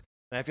universe.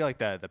 And I feel like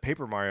the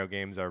Paper Mario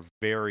games are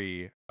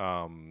very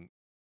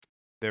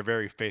they're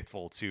very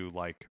faithful to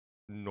like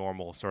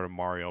normal sort of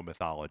Mario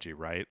mythology,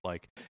 right?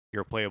 Like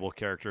your playable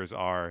characters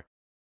are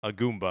a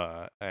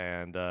Goomba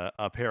and a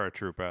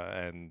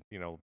Paratroopa and, you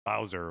know,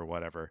 Bowser or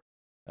whatever.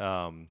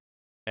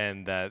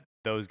 And that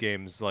those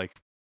games, like,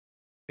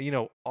 you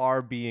know,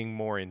 are being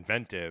more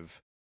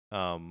inventive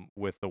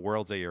with the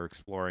worlds that you're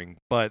exploring,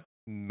 but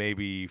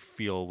maybe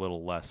feel a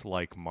little less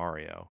like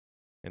Mario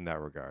in that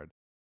regard.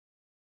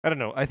 I don't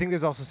know. I think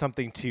there's also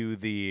something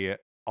to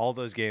all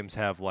those games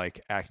have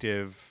like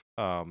active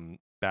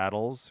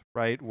battles,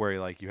 right? Where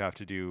like you have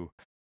to do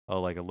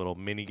like a little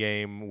mini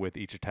game with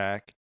each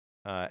attack.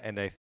 And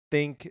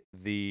think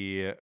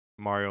the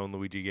Mario and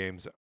Luigi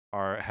games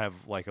have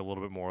like a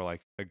little bit more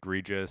like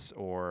egregious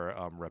or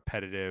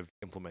repetitive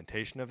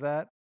implementation of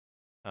that.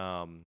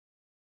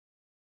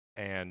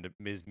 And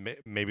is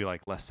maybe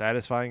like less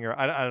satisfying, or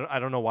I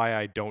don't know why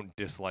I don't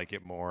dislike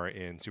it more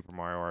in Super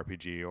Mario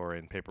RPG or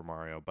in Paper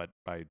Mario, but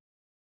I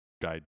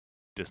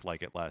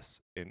dislike it less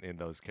in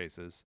those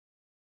cases.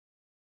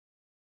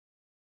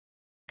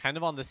 Kind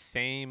of on the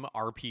same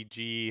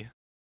RPG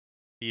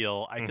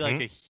feel, I feel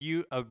like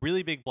a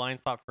really big blind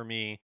spot for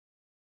me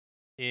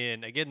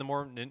in, again, the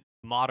more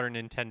modern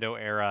Nintendo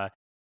era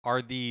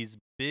are these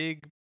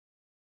big,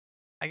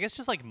 I guess,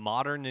 just like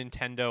modern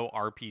Nintendo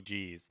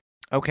RPGs.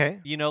 Okay.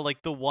 You know,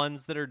 like the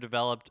ones that are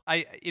developed.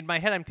 In my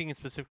head, I'm thinking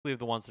specifically of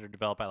the ones that are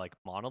developed by like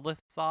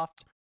Monolith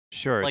Soft.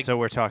 Sure. Like, so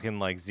we're talking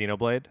like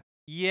Xenoblade.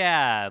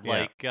 Yeah,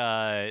 like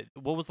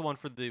what was the one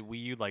for the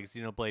Wii U? Like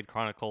Xenoblade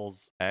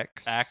Chronicles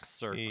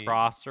X or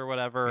Cross or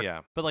whatever.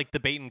 Yeah. But like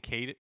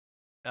the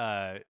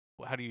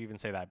how do you even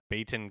say that?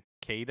 Baten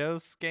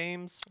Kaitos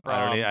games from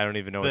I don't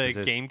even know what the this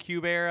is.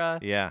 GameCube era.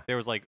 Yeah. There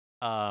was like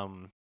I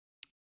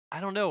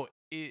don't know.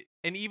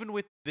 And even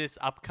with this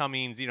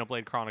upcoming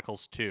Xenoblade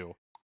Chronicles 2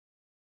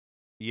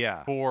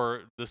 Yeah.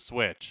 for the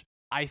Switch,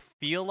 I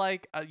feel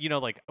like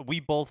like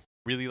we both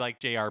really like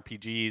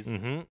JRPGs.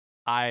 Mm-hmm.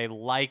 I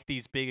like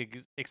these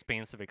big,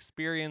 expansive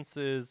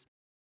experiences.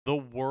 The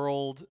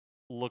world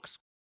looks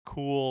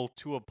cool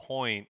to a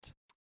point.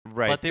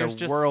 Right. But there's the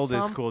just world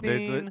is cool.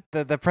 something-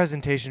 The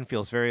presentation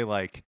feels very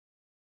like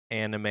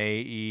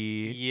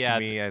anime-y Yeah, to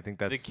me. I think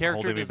that's the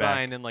character holding me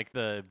design back. and like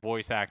the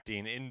voice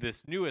acting in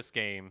this newest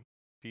game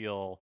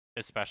feel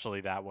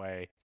especially that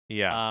way.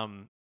 Yeah.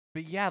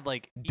 But yeah,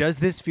 like Does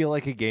this feel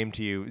like a game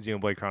to you,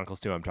 Xenoblade Chronicles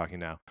 2, I'm talking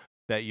now,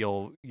 that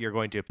you're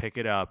going to pick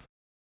it up,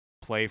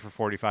 play for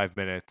 45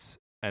 minutes,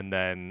 and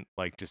then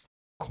like just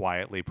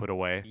quietly put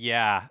away?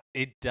 Yeah,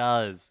 it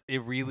does.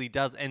 It really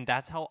does. And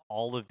that's how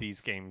all of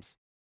these games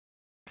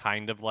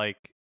kind of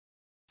like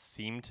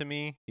seem to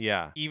me.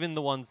 Yeah. Even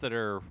the ones that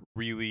are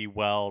really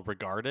well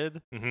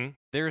regarded. Mm-hmm.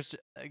 There's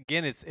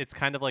again, it's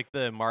kind of like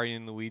the Mario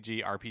and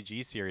Luigi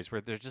RPG series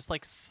where there's just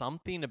like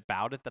something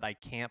about it that I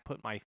can't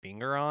put my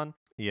finger on.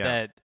 Yeah.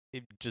 That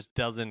it just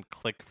doesn't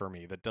click for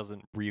me. That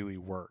doesn't really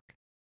work.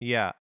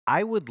 Yeah.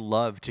 I would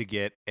love to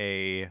get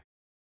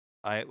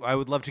I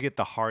would love to get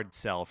the hard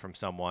sell from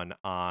someone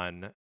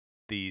on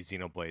the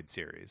Xenoblade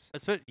series.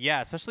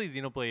 Especially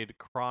Xenoblade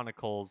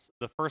Chronicles,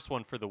 the first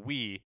one for the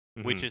Wii,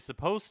 which is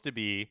supposed to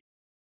be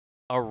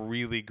a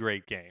really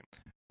great game.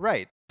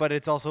 Right. But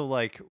it's also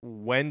like,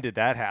 when did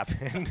that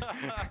happen?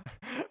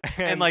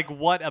 and like,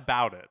 what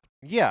about it?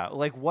 Yeah,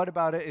 like what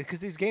about it? Because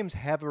these games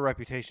have a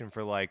reputation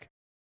for like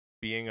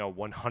being a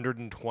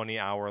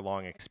 120-hour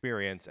long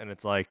experience, and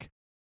it's like,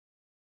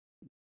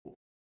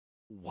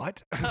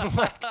 what?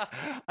 Like,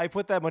 I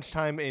put that much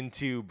time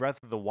into Breath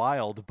of the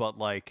Wild, but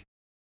like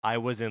I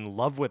was in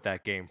love with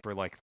that game for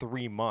like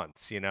 3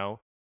 months, you know?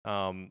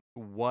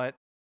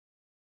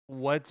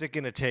 What's it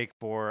gonna take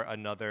for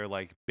another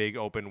like big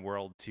open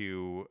world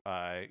to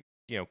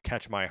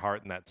catch my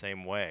heart in that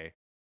same way?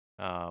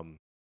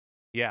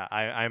 Yeah,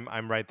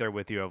 I'm right there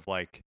with you of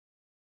like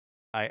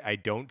I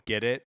don't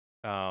get it,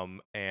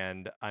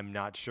 and I'm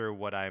not sure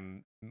what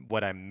I'm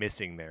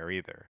missing there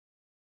either.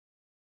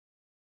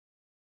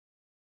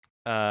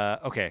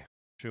 Okay.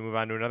 Should we move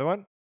on to another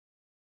one?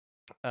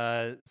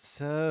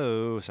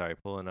 So sorry,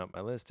 pulling up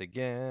my list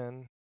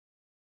again.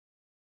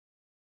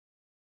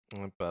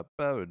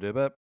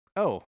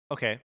 Oh,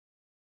 okay.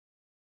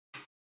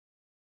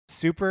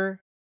 Super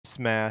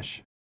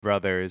Smash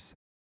Brothers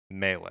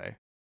Melee.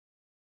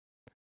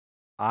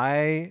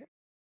 I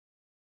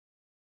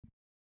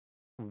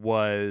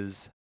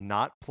was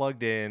not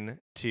plugged in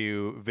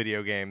to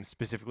video games,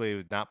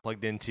 specifically not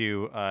plugged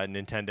into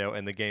Nintendo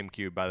and the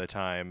GameCube by the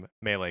time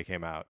Melee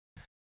came out.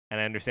 And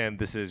I understand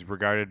this is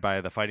regarded by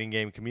the fighting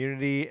game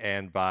community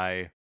and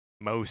by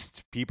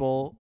most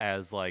people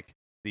as like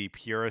the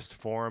purest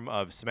form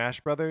of Smash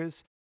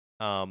Brothers.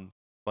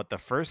 But the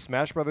first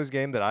Smash Brothers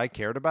game that I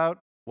cared about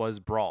was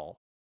Brawl.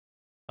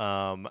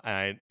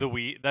 That's the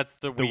Wii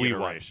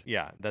iteration.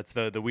 Yeah, that's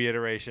the Wii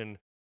iteration,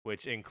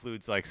 which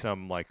includes like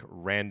some like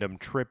random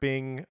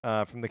tripping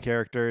from the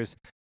characters.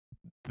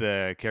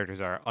 The characters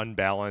are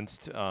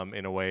unbalanced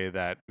in a way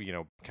that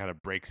kind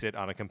of breaks it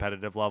on a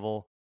competitive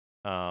level,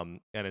 and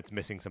it's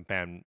missing some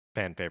fan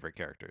favorite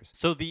characters.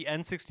 So the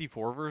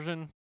N64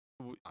 version,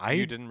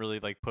 you didn't really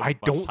like put I much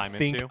don't time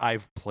think into?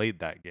 I've played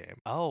that game.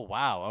 Oh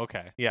wow,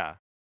 okay. Yeah,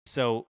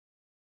 so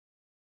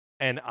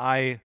and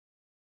I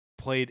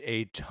played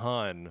a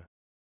ton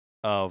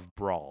of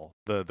Brawl,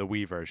 the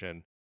Wii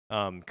version,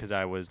 because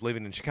I was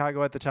living in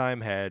Chicago at the time,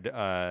 had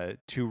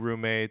 2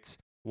 roommates,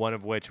 one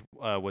of which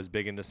was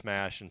big into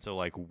Smash, and so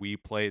like we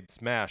played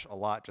Smash a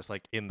lot, just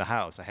like in the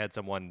house. I had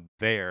someone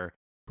there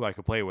who I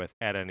could play with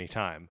at any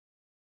time,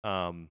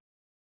 and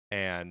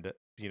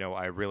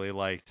I really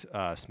liked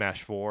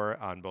Smash 4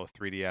 on both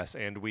 3DS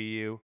and Wii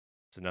U.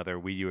 It's another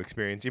Wii U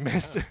experience you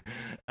missed.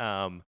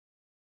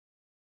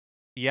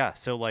 Yeah,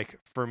 so like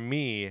for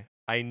me,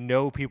 I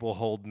know people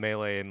hold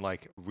Melee in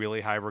like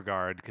really high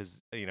regard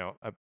because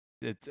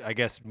it's I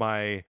guess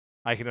I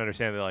can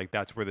understand that like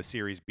that's where the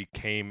series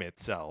became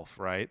itself,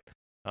 right?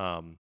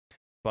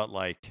 But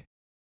like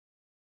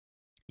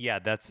yeah,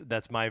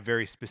 that's my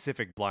very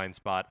specific blind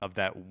spot of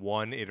that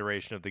one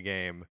iteration of the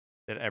game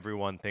that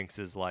everyone thinks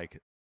is like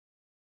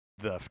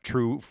the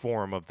true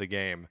form of the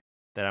game.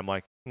 That I'm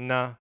like,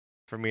 nah.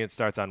 For me, it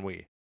starts on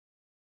Wii.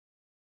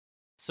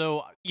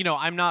 So,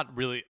 I'm not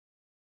really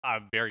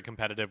very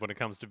competitive when it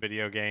comes to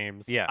video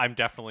games. Yeah. I'm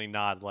definitely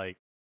not like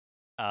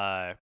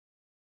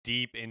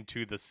deep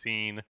into the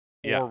scene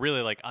Yeah. or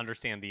really like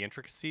understand the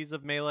intricacies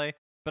of Melee.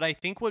 But I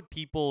think what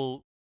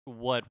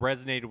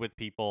resonated with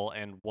people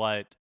and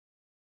what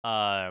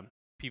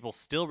people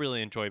still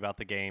really enjoy about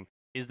the game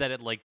is that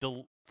it like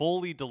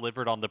fully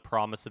delivered on the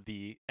promise of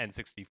the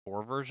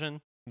N64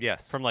 version.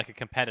 Yes. From like a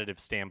competitive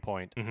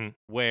standpoint, mm-hmm.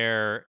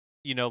 where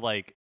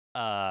like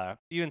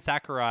even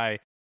Sakurai,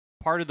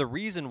 part of the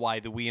reason why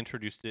the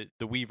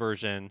Wii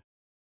version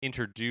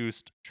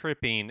introduced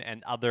tripping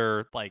and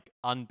other like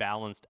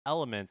unbalanced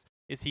elements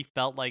is he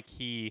felt like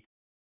he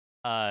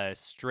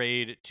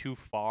strayed too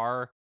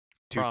far,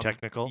 too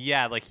technical.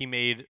 Yeah, like he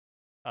made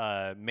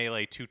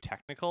Melee too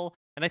technical,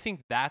 and I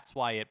think that's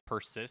why it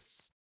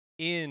persists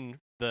in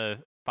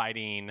the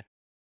fighting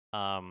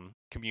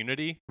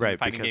community, right?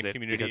 Fighting game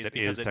community, because it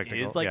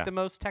is like yeah. the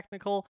most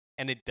technical,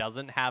 and it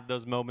doesn't have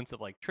those moments of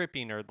like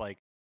tripping or like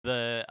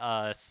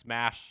the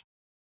smash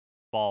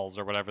balls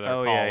or whatever they're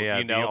called.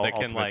 Yeah. That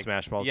can like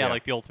smash balls. Yeah,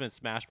 like the ultimate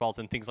smash balls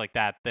and things like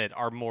that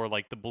are more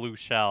like the blue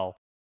shell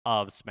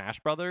of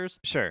Smash Brothers.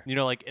 Sure.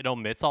 Like it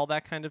omits all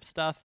that kind of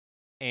stuff,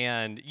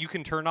 and you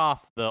can turn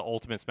off the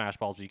ultimate smash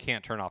balls, but you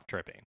can't turn off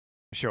tripping.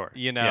 Sure.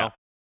 Yeah.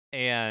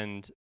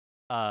 And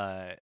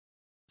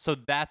so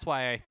that's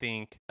why I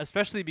think,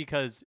 especially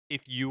because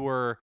if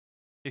you're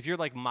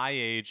like my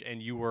age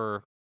and you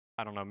were,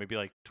 I don't know, maybe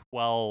like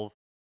 12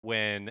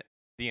 when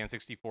the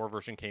N64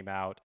 version came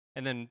out,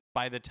 and then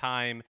by the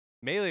time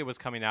Melee was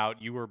coming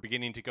out, you were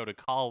beginning to go to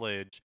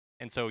college,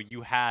 and so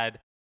you had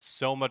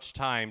so much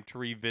time to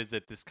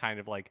revisit this kind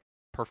of like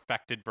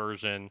perfected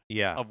version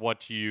of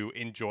what you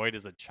enjoyed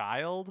as a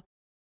child.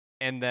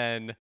 And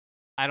then,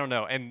 I don't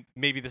know, and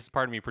maybe this is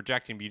part of me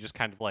projecting, but you just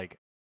kind of like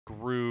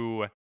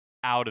grew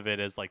out of it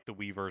as like the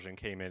Wii version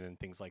came in and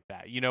things like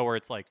that, where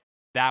it's like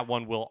that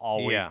one will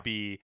always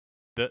be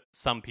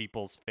some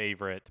people's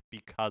favorite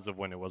because of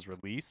when it was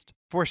released.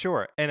 For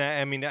sure. And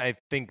I mean, I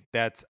think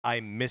I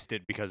missed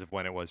it because of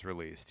when it was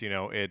released.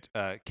 It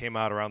came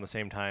out around the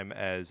same time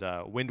as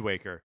Wind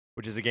Waker,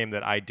 which is a game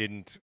that I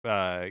didn't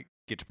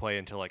get to play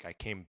until like I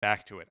came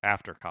back to it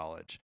after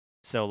college.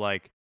 So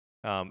like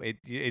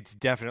it's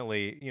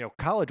definitely,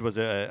 college was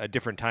a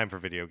different time for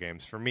video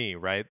games for me,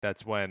 right?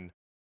 That's when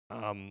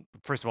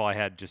first of all, I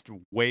had just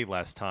way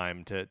less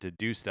time to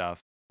do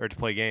stuff or to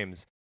play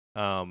games.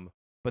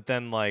 But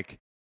then like,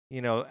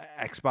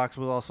 Xbox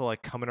was also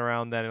like coming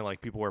around then, and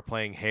like people were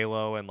playing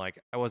Halo, and like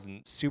I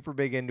wasn't super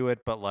big into it,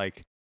 but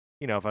like,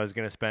 if I was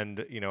going to spend,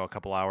 a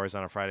couple hours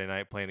on a Friday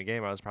night playing a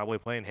game, I was probably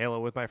playing Halo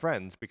with my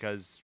friends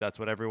because that's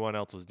what everyone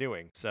else was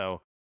doing.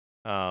 So,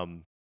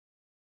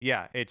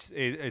 yeah, it's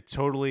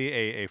totally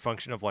a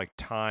function of like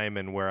time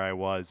and where I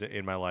was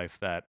in my life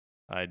that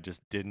I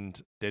just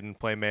didn't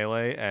play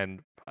Melee.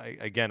 And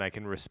I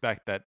can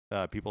respect that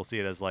people see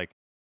it as like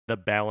the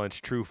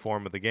balanced true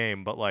form of the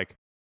game, but like,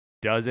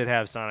 does it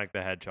have Sonic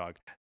the Hedgehog?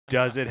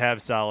 Does it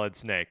have Solid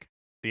Snake?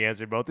 The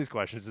answer to both these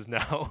questions is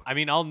no. I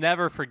mean, I'll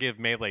never forgive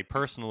Melee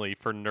personally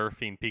for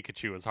nerfing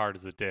Pikachu as hard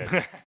as it did.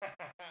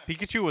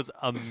 Pikachu was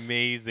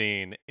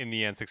amazing in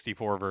the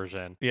N64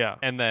 version. Yeah.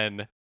 And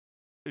then,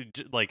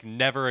 like,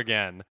 never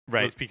again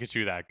was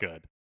Pikachu that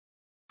good.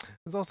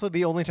 It's also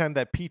the only time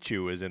that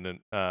Pichu is in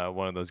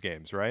one of those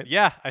games, right?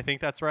 Yeah, I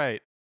think that's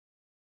right.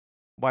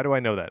 Why do I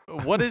know that?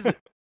 What is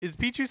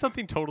Pichu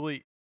something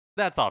totally...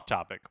 That's off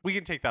topic. We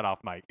can take that off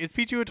mic. Is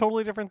Pichu a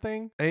totally different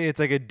thing? It's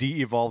like a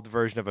de-evolved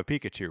version of a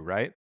Pikachu,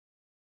 right?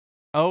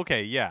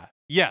 Okay, yeah.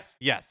 Yes.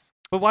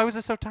 But why was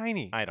it so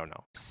tiny? I don't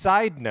know.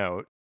 Side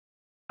note,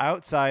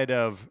 outside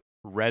of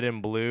Red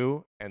and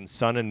Blue and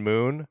Sun and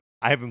Moon,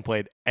 I haven't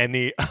played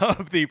any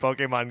of the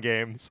Pokemon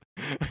games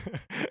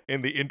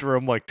in the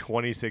interim like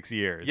 26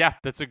 years. Yeah,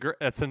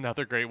 that's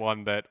another great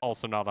one that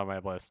also not on my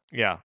list.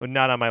 Yeah, but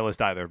not on my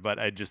list either, but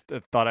I just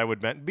thought I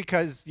would mention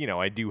because,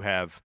 I do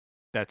have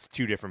that's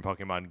two different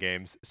Pokemon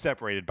games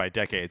separated by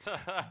decades.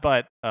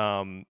 But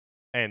and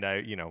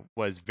I,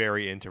 was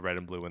very into Red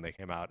and Blue when they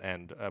came out,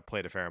 and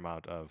played a fair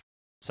amount of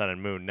Sun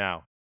and Moon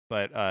now.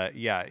 But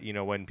yeah,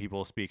 when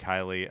people speak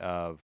highly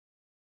of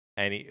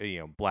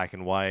any, Black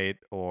and White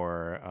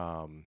or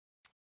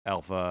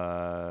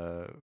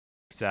Alpha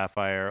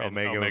Sapphire, and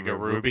Omega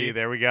Ruby,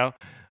 there we go.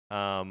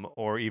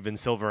 Or even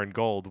Silver and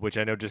Gold, which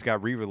I know just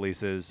got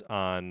re-releases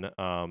on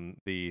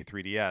the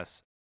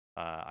 3DS.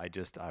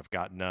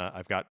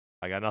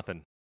 I got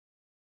nothing.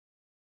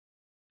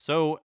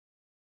 So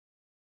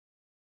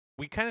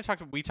we kind of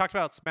talked about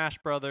not Smash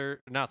Brothers.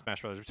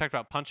 We talked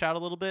about Punch Out a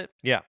little bit.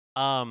 Yeah.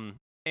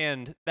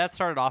 And that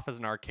started off as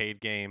an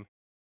arcade game.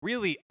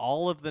 really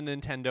all of the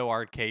Nintendo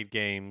arcade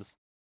games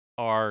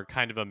are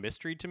kind of a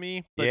mystery to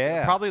me. But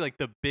Yeah. probably like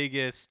the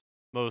biggest,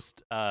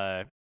 most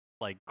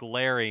like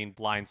glaring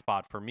blind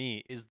spot for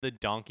me is the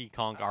Donkey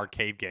Kong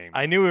arcade games.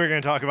 I knew we were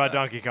going to talk about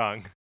Donkey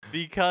Kong.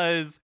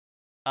 Because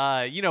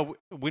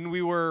when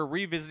we were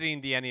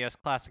revisiting the NES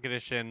Classic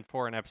Edition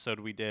for an episode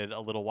we did a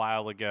little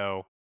while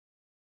ago,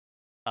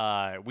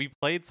 we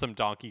played some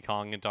Donkey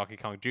Kong and Donkey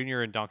Kong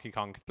Jr. and Donkey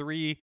Kong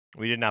 3.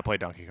 We did not play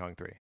Donkey Kong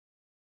 3.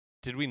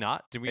 Did we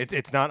not? Did we?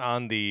 It's not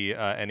on the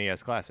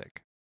NES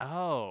Classic.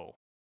 Oh.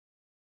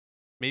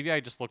 Maybe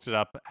I just looked it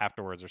up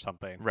afterwards or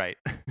something. Right.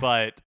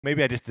 But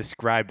maybe I just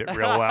described it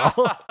real well.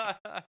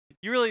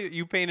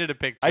 You painted a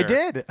picture. I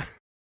did.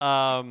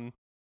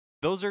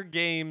 Those are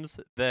games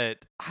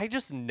that I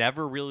just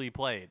never really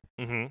played.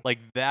 Mm-hmm. Like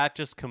that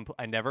just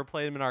I never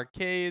played them in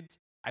arcades.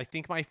 I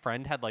think my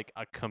friend had like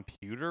a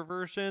computer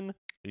version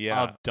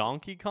of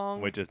Donkey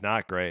Kong, which is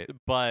not great.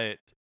 But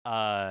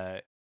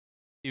it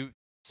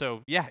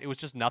was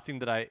just nothing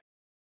that I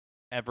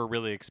ever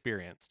really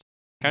experienced.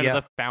 Kind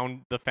of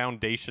the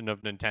foundation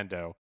of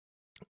Nintendo.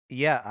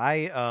 Yeah,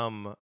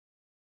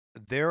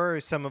 there are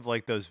some of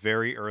like those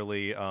very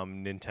early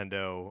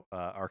Nintendo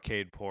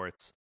arcade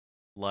ports,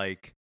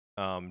 like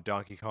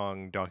Donkey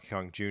Kong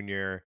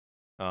Jr.,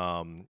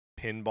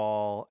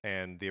 Pinball,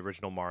 and the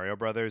original Mario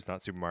Brothers,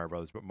 not Super Mario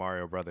Brothers, but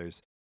Mario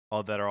Brothers,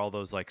 all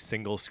those like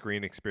single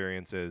screen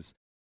experiences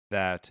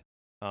that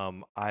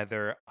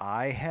either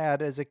I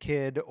had as a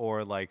kid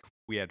or like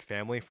we had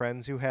family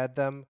friends who had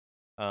them.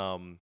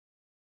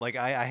 Like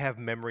I have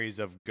memories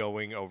of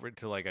going over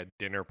to like a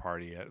dinner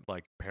party at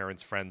like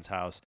parents' friend's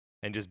house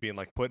and just being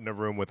like put in a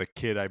room with a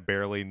kid I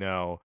barely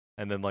know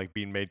and then like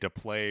being made to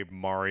play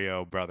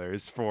Mario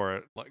Brothers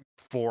for like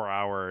 4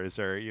 hours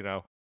or,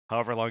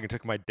 however long it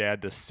took my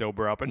dad to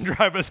sober up and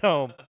drive us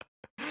home.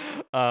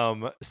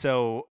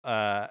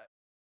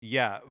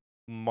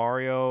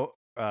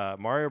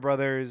 Mario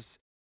Brothers,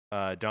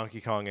 Donkey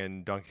Kong,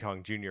 and Donkey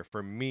Kong Jr.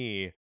 for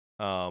me.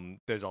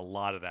 There's a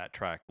lot of that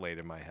track laid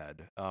in my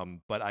head.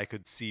 But I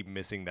could see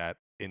missing that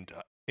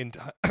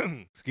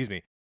excuse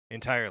me,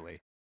 entirely.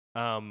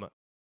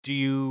 Did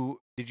you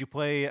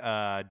play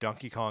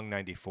Donkey Kong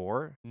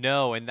 94?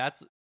 No, and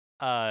that's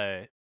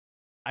I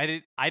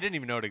didn't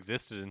even know it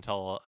existed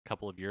until a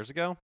couple of years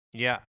ago.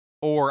 Yeah.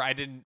 Or I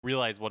didn't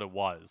realize what it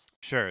was.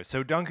 Sure.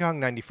 So Donkey Kong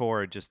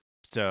 94, just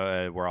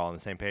so we're all on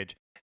the same page,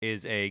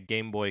 is a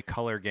Game Boy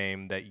Color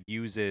game that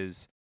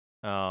uses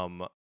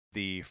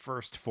the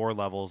first 4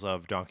 levels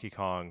of Donkey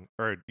Kong,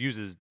 or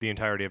uses the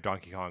entirety of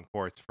Donkey Kong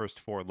for its first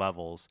 4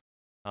 levels,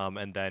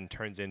 and then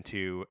turns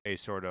into a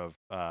sort of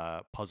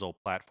puzzle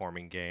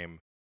platforming game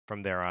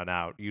from there on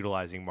out,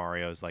 utilizing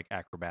Mario's like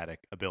acrobatic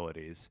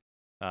abilities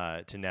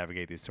to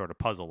navigate these sort of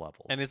puzzle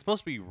levels. And it's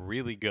supposed to be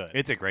really good.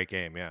 It's a great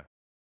game, yeah.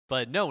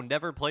 But no,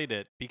 never played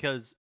it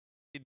because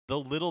the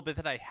little bit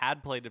that I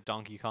had played of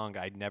Donkey Kong,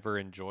 I never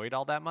enjoyed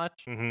all that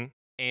much. Mm-hmm.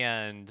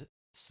 And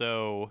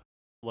so,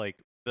 like,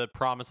 the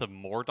promise of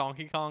more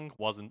Donkey Kong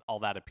wasn't all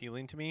that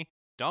appealing to me.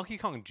 Donkey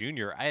Kong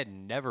Jr., I had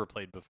never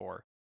played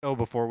before. Oh,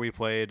 before we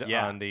played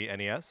on the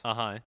NES?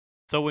 Uh-huh.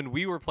 So when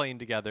we were playing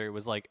together, it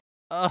was like,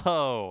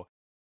 oh,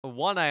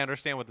 1, I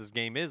understand what this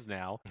game is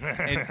now.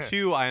 And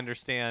 2, I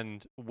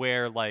understand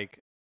where, like,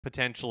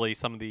 potentially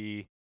some of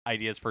the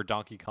ideas for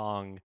Donkey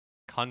Kong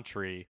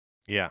Country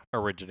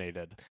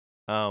originated.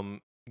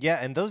 Yeah,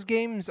 and those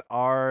games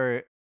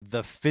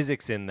the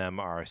physics in them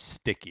are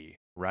sticky,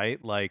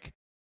 right? Like,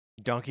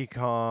 Donkey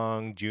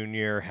Kong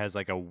Jr. has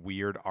like a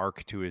weird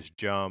arc to his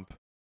jump.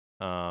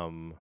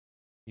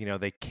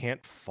 They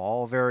can't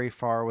fall very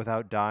far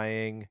without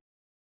dying.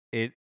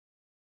 It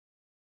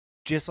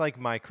just like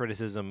my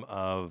criticism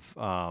of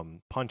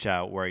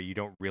Punch-Out, where you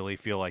don't really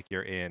feel like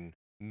you're in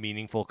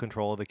meaningful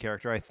control of the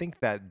character. I think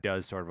that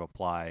does sort of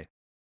apply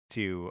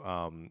to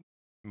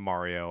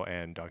Mario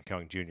and Donkey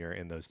Kong Jr.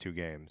 in those 2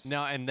 games.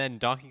 Now and then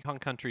Donkey Kong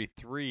Country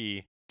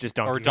 3, just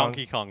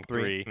Donkey Kong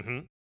 3. Mm-hmm.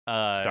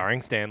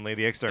 Starring Stanley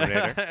the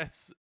Exterminator.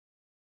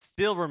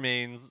 Still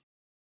remains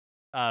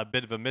a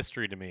bit of a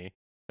mystery to me.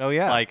 Oh,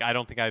 yeah. Like, I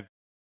don't think I've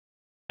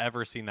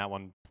ever seen that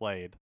one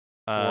played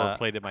or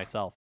played it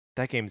myself.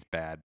 That game's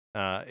bad.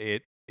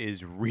 It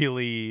is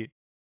really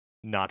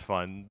not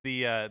fun.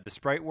 The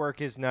sprite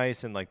work is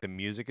nice and like the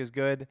music is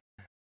good,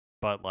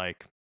 but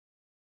like,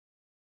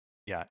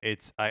 yeah,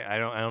 it's I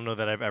don't know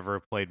that I've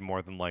ever played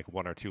more than like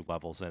 1 or 2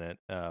 levels in it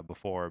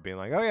before being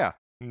like, oh yeah,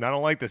 I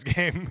don't like this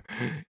game.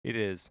 It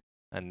is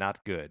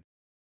not good.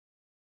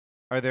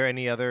 Are there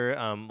any other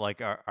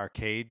like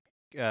arcade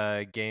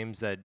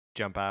games that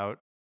jump out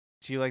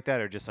to you like that,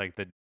 or just like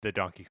the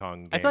Donkey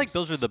Kong games? I feel like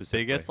those are the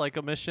biggest like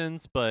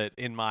omissions, but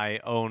in my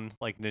own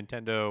like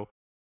Nintendo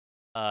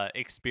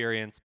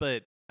experience.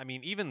 But I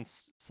mean, even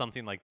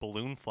something like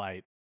Balloon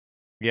Fight.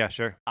 Yeah,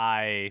 sure.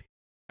 I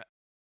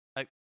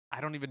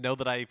don't even know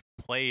that I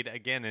played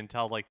again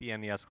until like the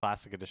NES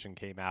Classic Edition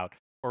came out,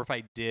 or if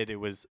I did, it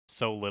was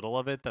so little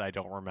of it that I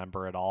don't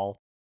remember at all.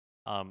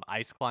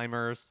 Ice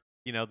Climbers,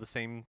 the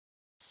same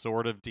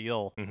sort of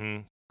deal.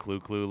 Mm-hmm.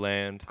 Clue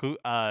Land.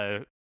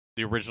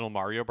 The original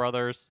Mario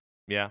Brothers.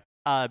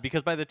 Yeah.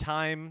 Because by the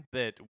time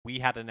that we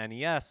had an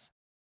NES,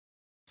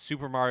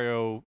 Super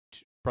Mario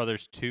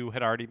Brothers 2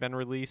 had already been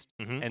released.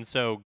 Mhm. And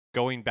so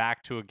going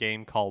back to a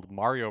game called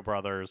Mario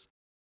Brothers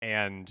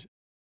and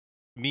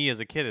me as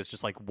a kid is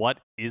just like,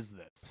 what is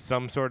this?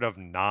 Some sort of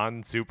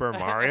non-Super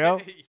Mario?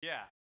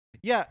 Yeah.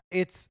 Yeah,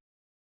 it's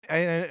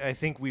I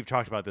think we've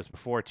talked about this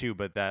before too,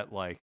 but that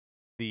like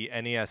the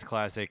NES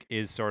Classic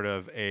is sort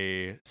of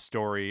a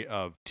story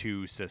of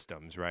two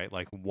systems, right?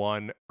 Like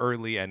one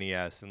early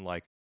NES and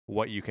like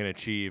what you can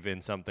achieve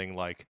in something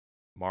like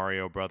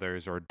Mario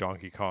Brothers or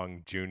Donkey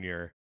Kong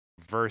Jr.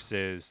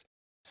 versus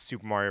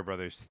Super Mario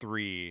Brothers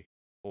 3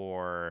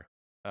 or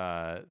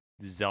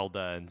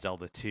Zelda and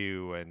Zelda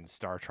 2 and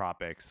Star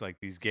Tropics, like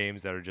these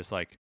games that are just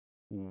like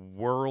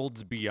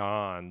worlds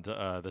beyond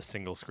the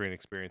single screen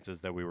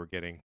experiences that we were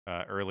getting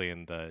early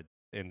in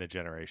the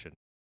generation.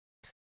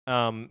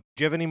 Do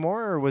you have any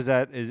more, or was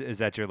that is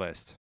that your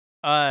list?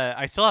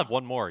 I still have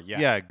one more. Yeah.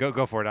 Yeah,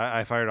 go for it.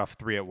 I fired off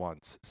 3 at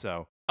once.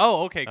 So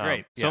Oh, okay,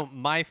 great. yeah. So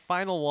my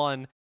final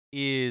one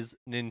is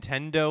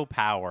Nintendo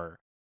Power.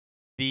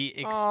 I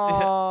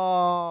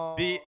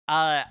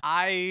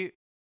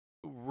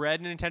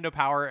read Nintendo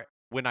Power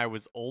when I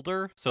was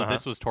older, so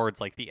this was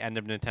towards like the end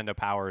of Nintendo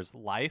Power's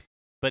life.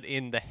 But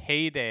in the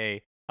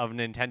heyday of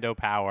Nintendo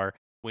Power,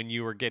 when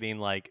you were getting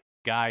like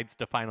guides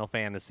to Final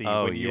Fantasy,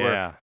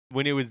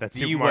 when it was that the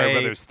Super Mario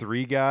Brothers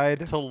 3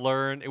 guide to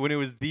learn, when it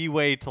was the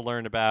way to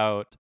learn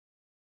about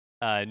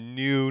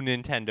new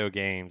Nintendo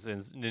games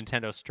and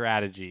Nintendo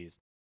strategies.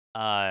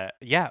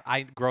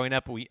 Growing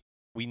up we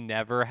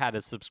never had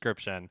a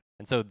subscription,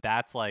 and so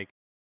that's like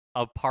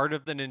a part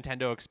of the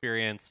Nintendo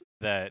experience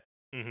that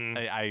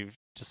I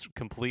just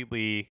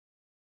completely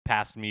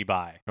passed me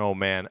by. Oh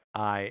man,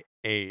 I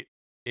ate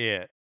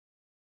it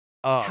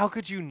up. How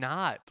could you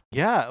not?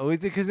 Yeah,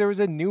 because there was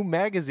a new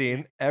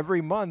magazine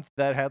every month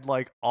that had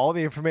like all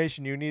the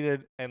information you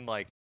needed, and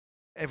like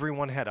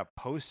everyone had a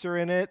poster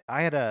in it.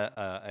 I had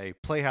a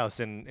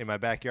playhouse in my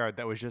backyard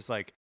that was just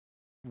like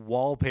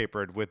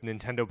wallpapered with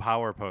Nintendo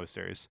Power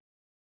posters.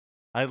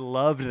 I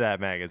loved that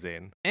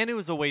magazine. And it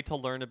was a way to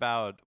learn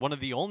about, one of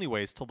the only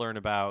ways to learn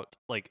about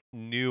like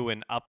new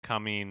and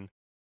upcoming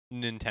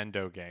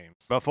Nintendo games.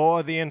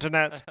 Before the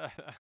internet.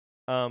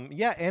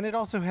 Yeah, and it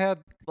also had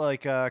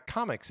like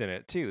comics in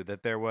it too,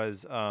 that there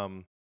was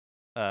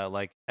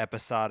like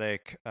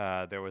episodic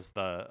there was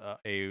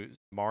a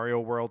Mario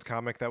World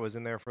comic that was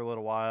in there for a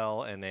little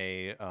while, and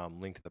a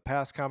Link to the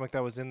Past comic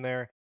that was in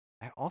there.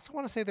 I also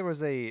want to say there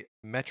was a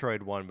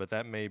Metroid one, but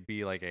that may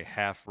be like a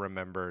half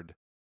remembered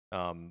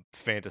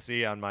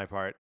fantasy on my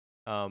part.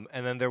 And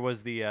then there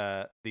was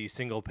the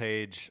single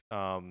page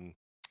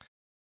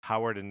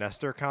Howard and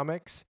Nestor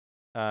comics,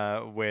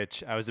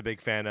 which I was a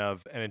big fan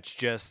of, and it's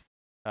just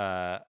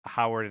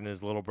Howard and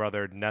his little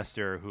brother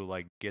Nestor who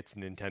like gets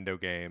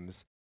Nintendo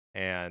games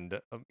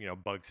and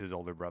bugs his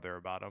older brother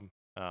about them.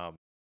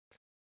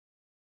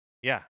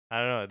 Yeah, I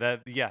don't know,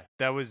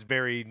 that was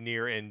very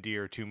near and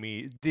dear to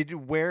me.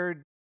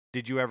 Where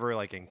did you ever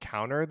like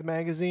encounter the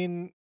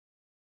magazine,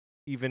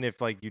 even if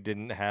like you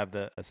didn't have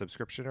a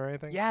subscription or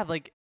anything? Yeah,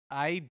 like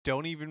I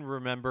don't even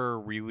remember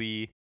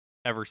really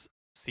ever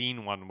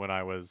seeing one when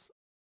I was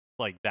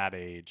like that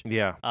age.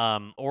 Yeah.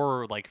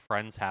 Or like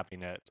friends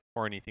having it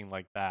or anything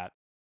like that.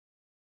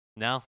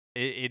 No,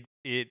 it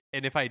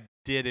and if I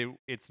did,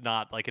 it's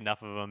not like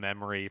enough of a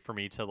memory for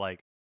me to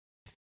like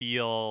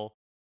feel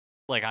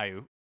like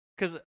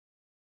because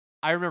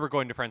I remember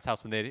going to friends'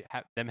 house and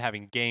them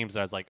having games,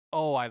 and I was like,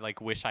 oh, I like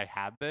wish I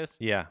had this.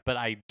 Yeah. But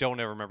I don't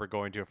ever remember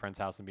going to a friend's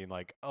house and being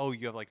like, oh,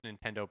 you have like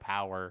Nintendo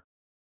Power.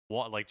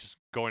 What, like just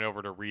going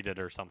over to read it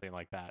or something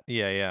like that.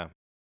 Yeah.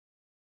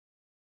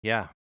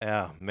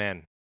 Oh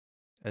man,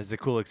 it's a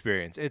cool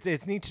experience.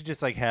 It's neat to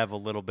just like have a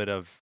little bit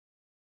of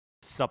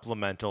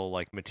supplemental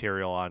like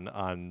material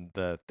on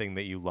the thing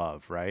that you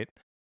love, right?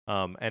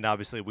 And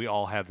obviously we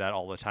all have that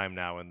all the time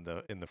now in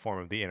the form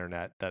of the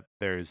internet, that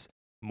there's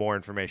more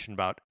information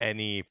about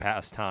any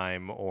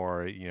pastime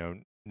or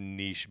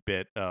niche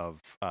bit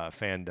of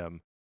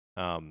fandom.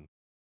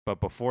 But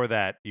before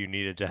that, you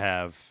needed to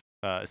have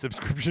a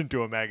subscription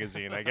to a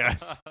magazine, I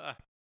guess.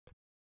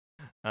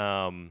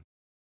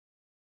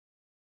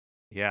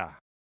 Yeah.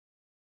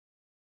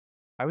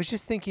 I was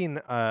just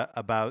thinking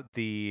about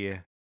the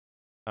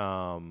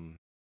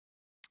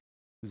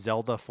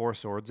Zelda Four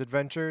Swords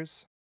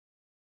adventures,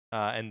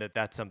 and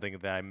that's something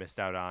that I missed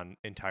out on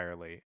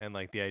entirely. And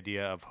like the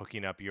idea of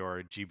hooking up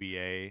your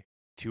GBA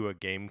to a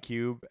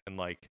GameCube and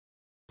like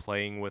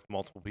playing with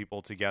multiple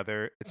people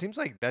together. It seems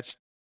like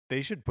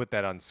they should put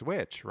that on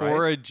Switch, right?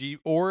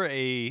 Or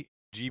a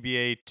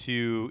GBA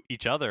to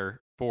each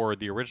other for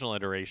the original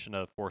iteration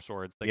of Four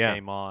Swords that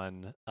came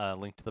on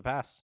Link to the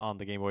Past on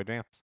the Game Boy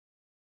Advance.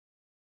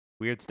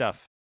 Weird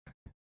stuff.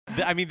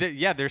 I mean,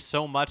 there's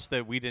so much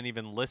that we didn't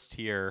even list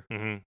here.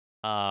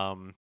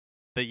 Mm-hmm.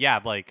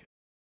 Like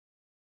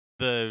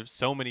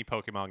so many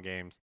Pokemon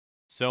games,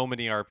 so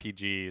many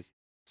RPGs,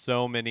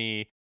 so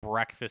many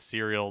breakfast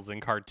cereals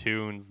and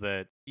cartoons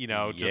that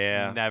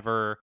just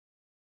never.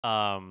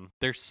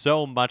 There's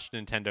so much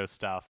Nintendo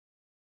stuff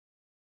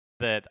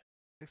that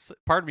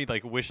part of me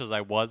like wishes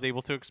I was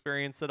able to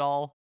experience it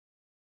all.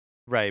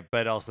 Right,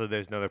 but also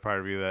there's another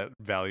part of you that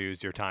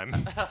values your time.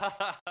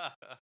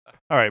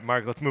 All right,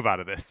 Mark, let's move out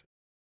of this.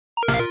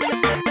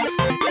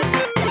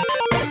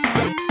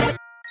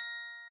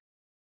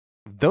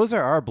 Those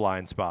are our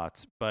blind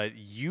spots, but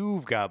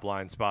you've got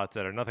blind spots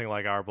that are nothing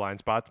like our blind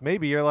spots.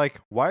 Maybe you're like,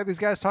 why are these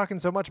guys talking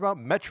so much about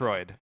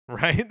Metroid,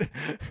 right?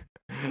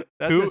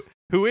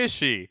 Who is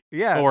she?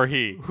 Yeah. Or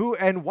he? Who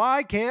and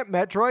why can't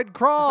Metroid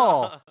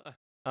crawl?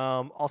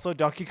 Also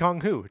Donkey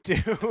Kong Who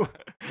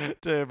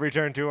to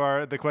return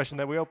to the question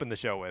that we opened the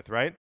show with,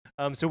 right?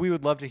 So we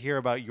would love to hear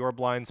about your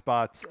blind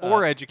spots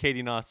or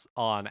educating us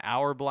on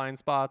our blind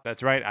spots.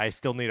 That's right. I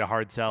still need a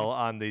hard sell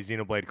on the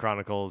Xenoblade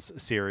Chronicles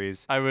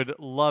series. I would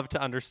love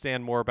to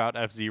understand more about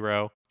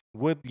F-Zero.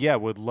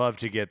 Would love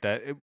to get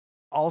that.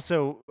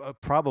 Also,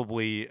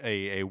 probably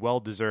a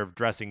well-deserved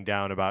dressing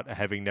down about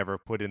having never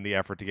put in the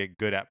effort to get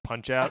good at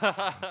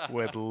Punch-Out.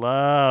 Would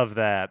love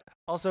that.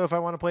 Also, if I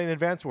want to play an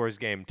Advance Wars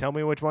game, tell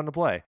me which one to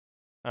play.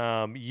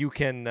 You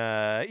can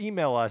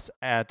email us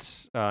at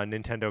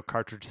Nintendo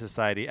Cartridge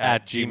Society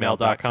at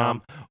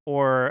gmail.com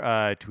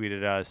or tweet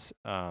at us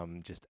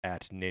just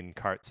at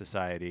NinCart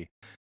Society.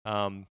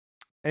 And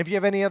if you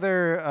have any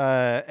other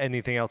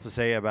anything else to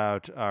say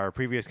about our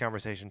previous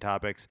conversation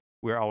topics,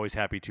 we're always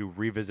happy to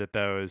revisit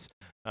those.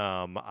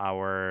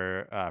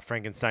 Our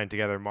Frankenstein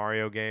Together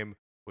Mario game,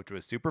 which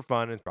was super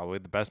fun. It's probably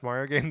the best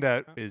Mario game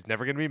that is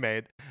never going to be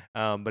made.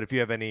 But if you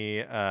have any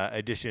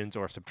additions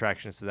or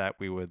subtractions to that,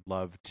 we would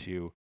love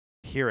to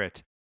hear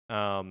it.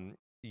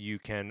 You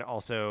can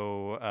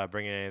also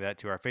bring any of that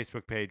to our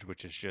Facebook page,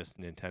 which is just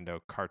Nintendo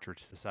Cartridge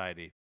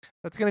Society.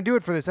 That's going to do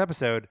it for this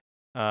episode.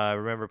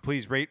 Remember,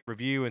 please rate,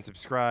 review, and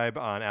subscribe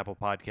on Apple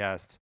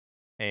Podcasts.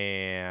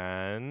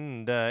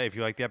 And if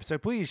you like the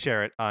episode, please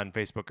share it on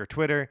Facebook or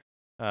Twitter.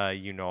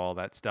 You know all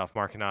that stuff.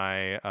 Mark and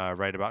I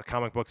write about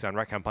comic books on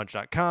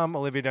retconpunch.com.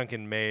 Olivia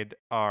Duncan made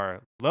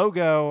our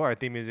logo. Our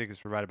theme music is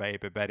provided by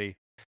 8-Bit Betty.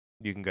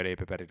 You can go to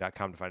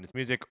 8bitbetty.com to find his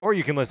music, or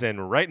you can listen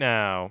right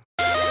now.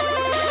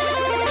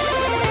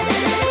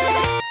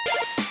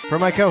 For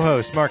my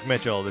co-host, Mark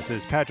Mitchell, this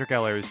is Patrick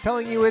Ellers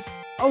telling you it's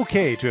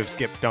okay to have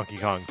skipped Donkey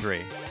Kong 3.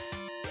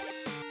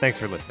 Thanks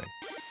for listening.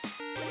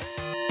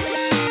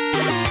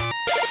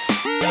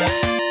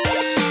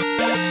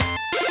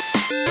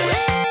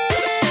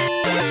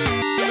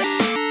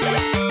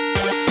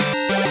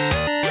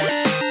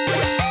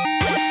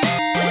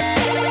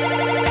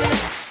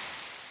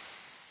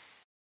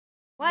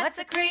 What's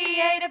a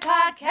Creative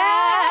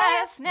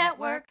Podcast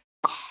Network?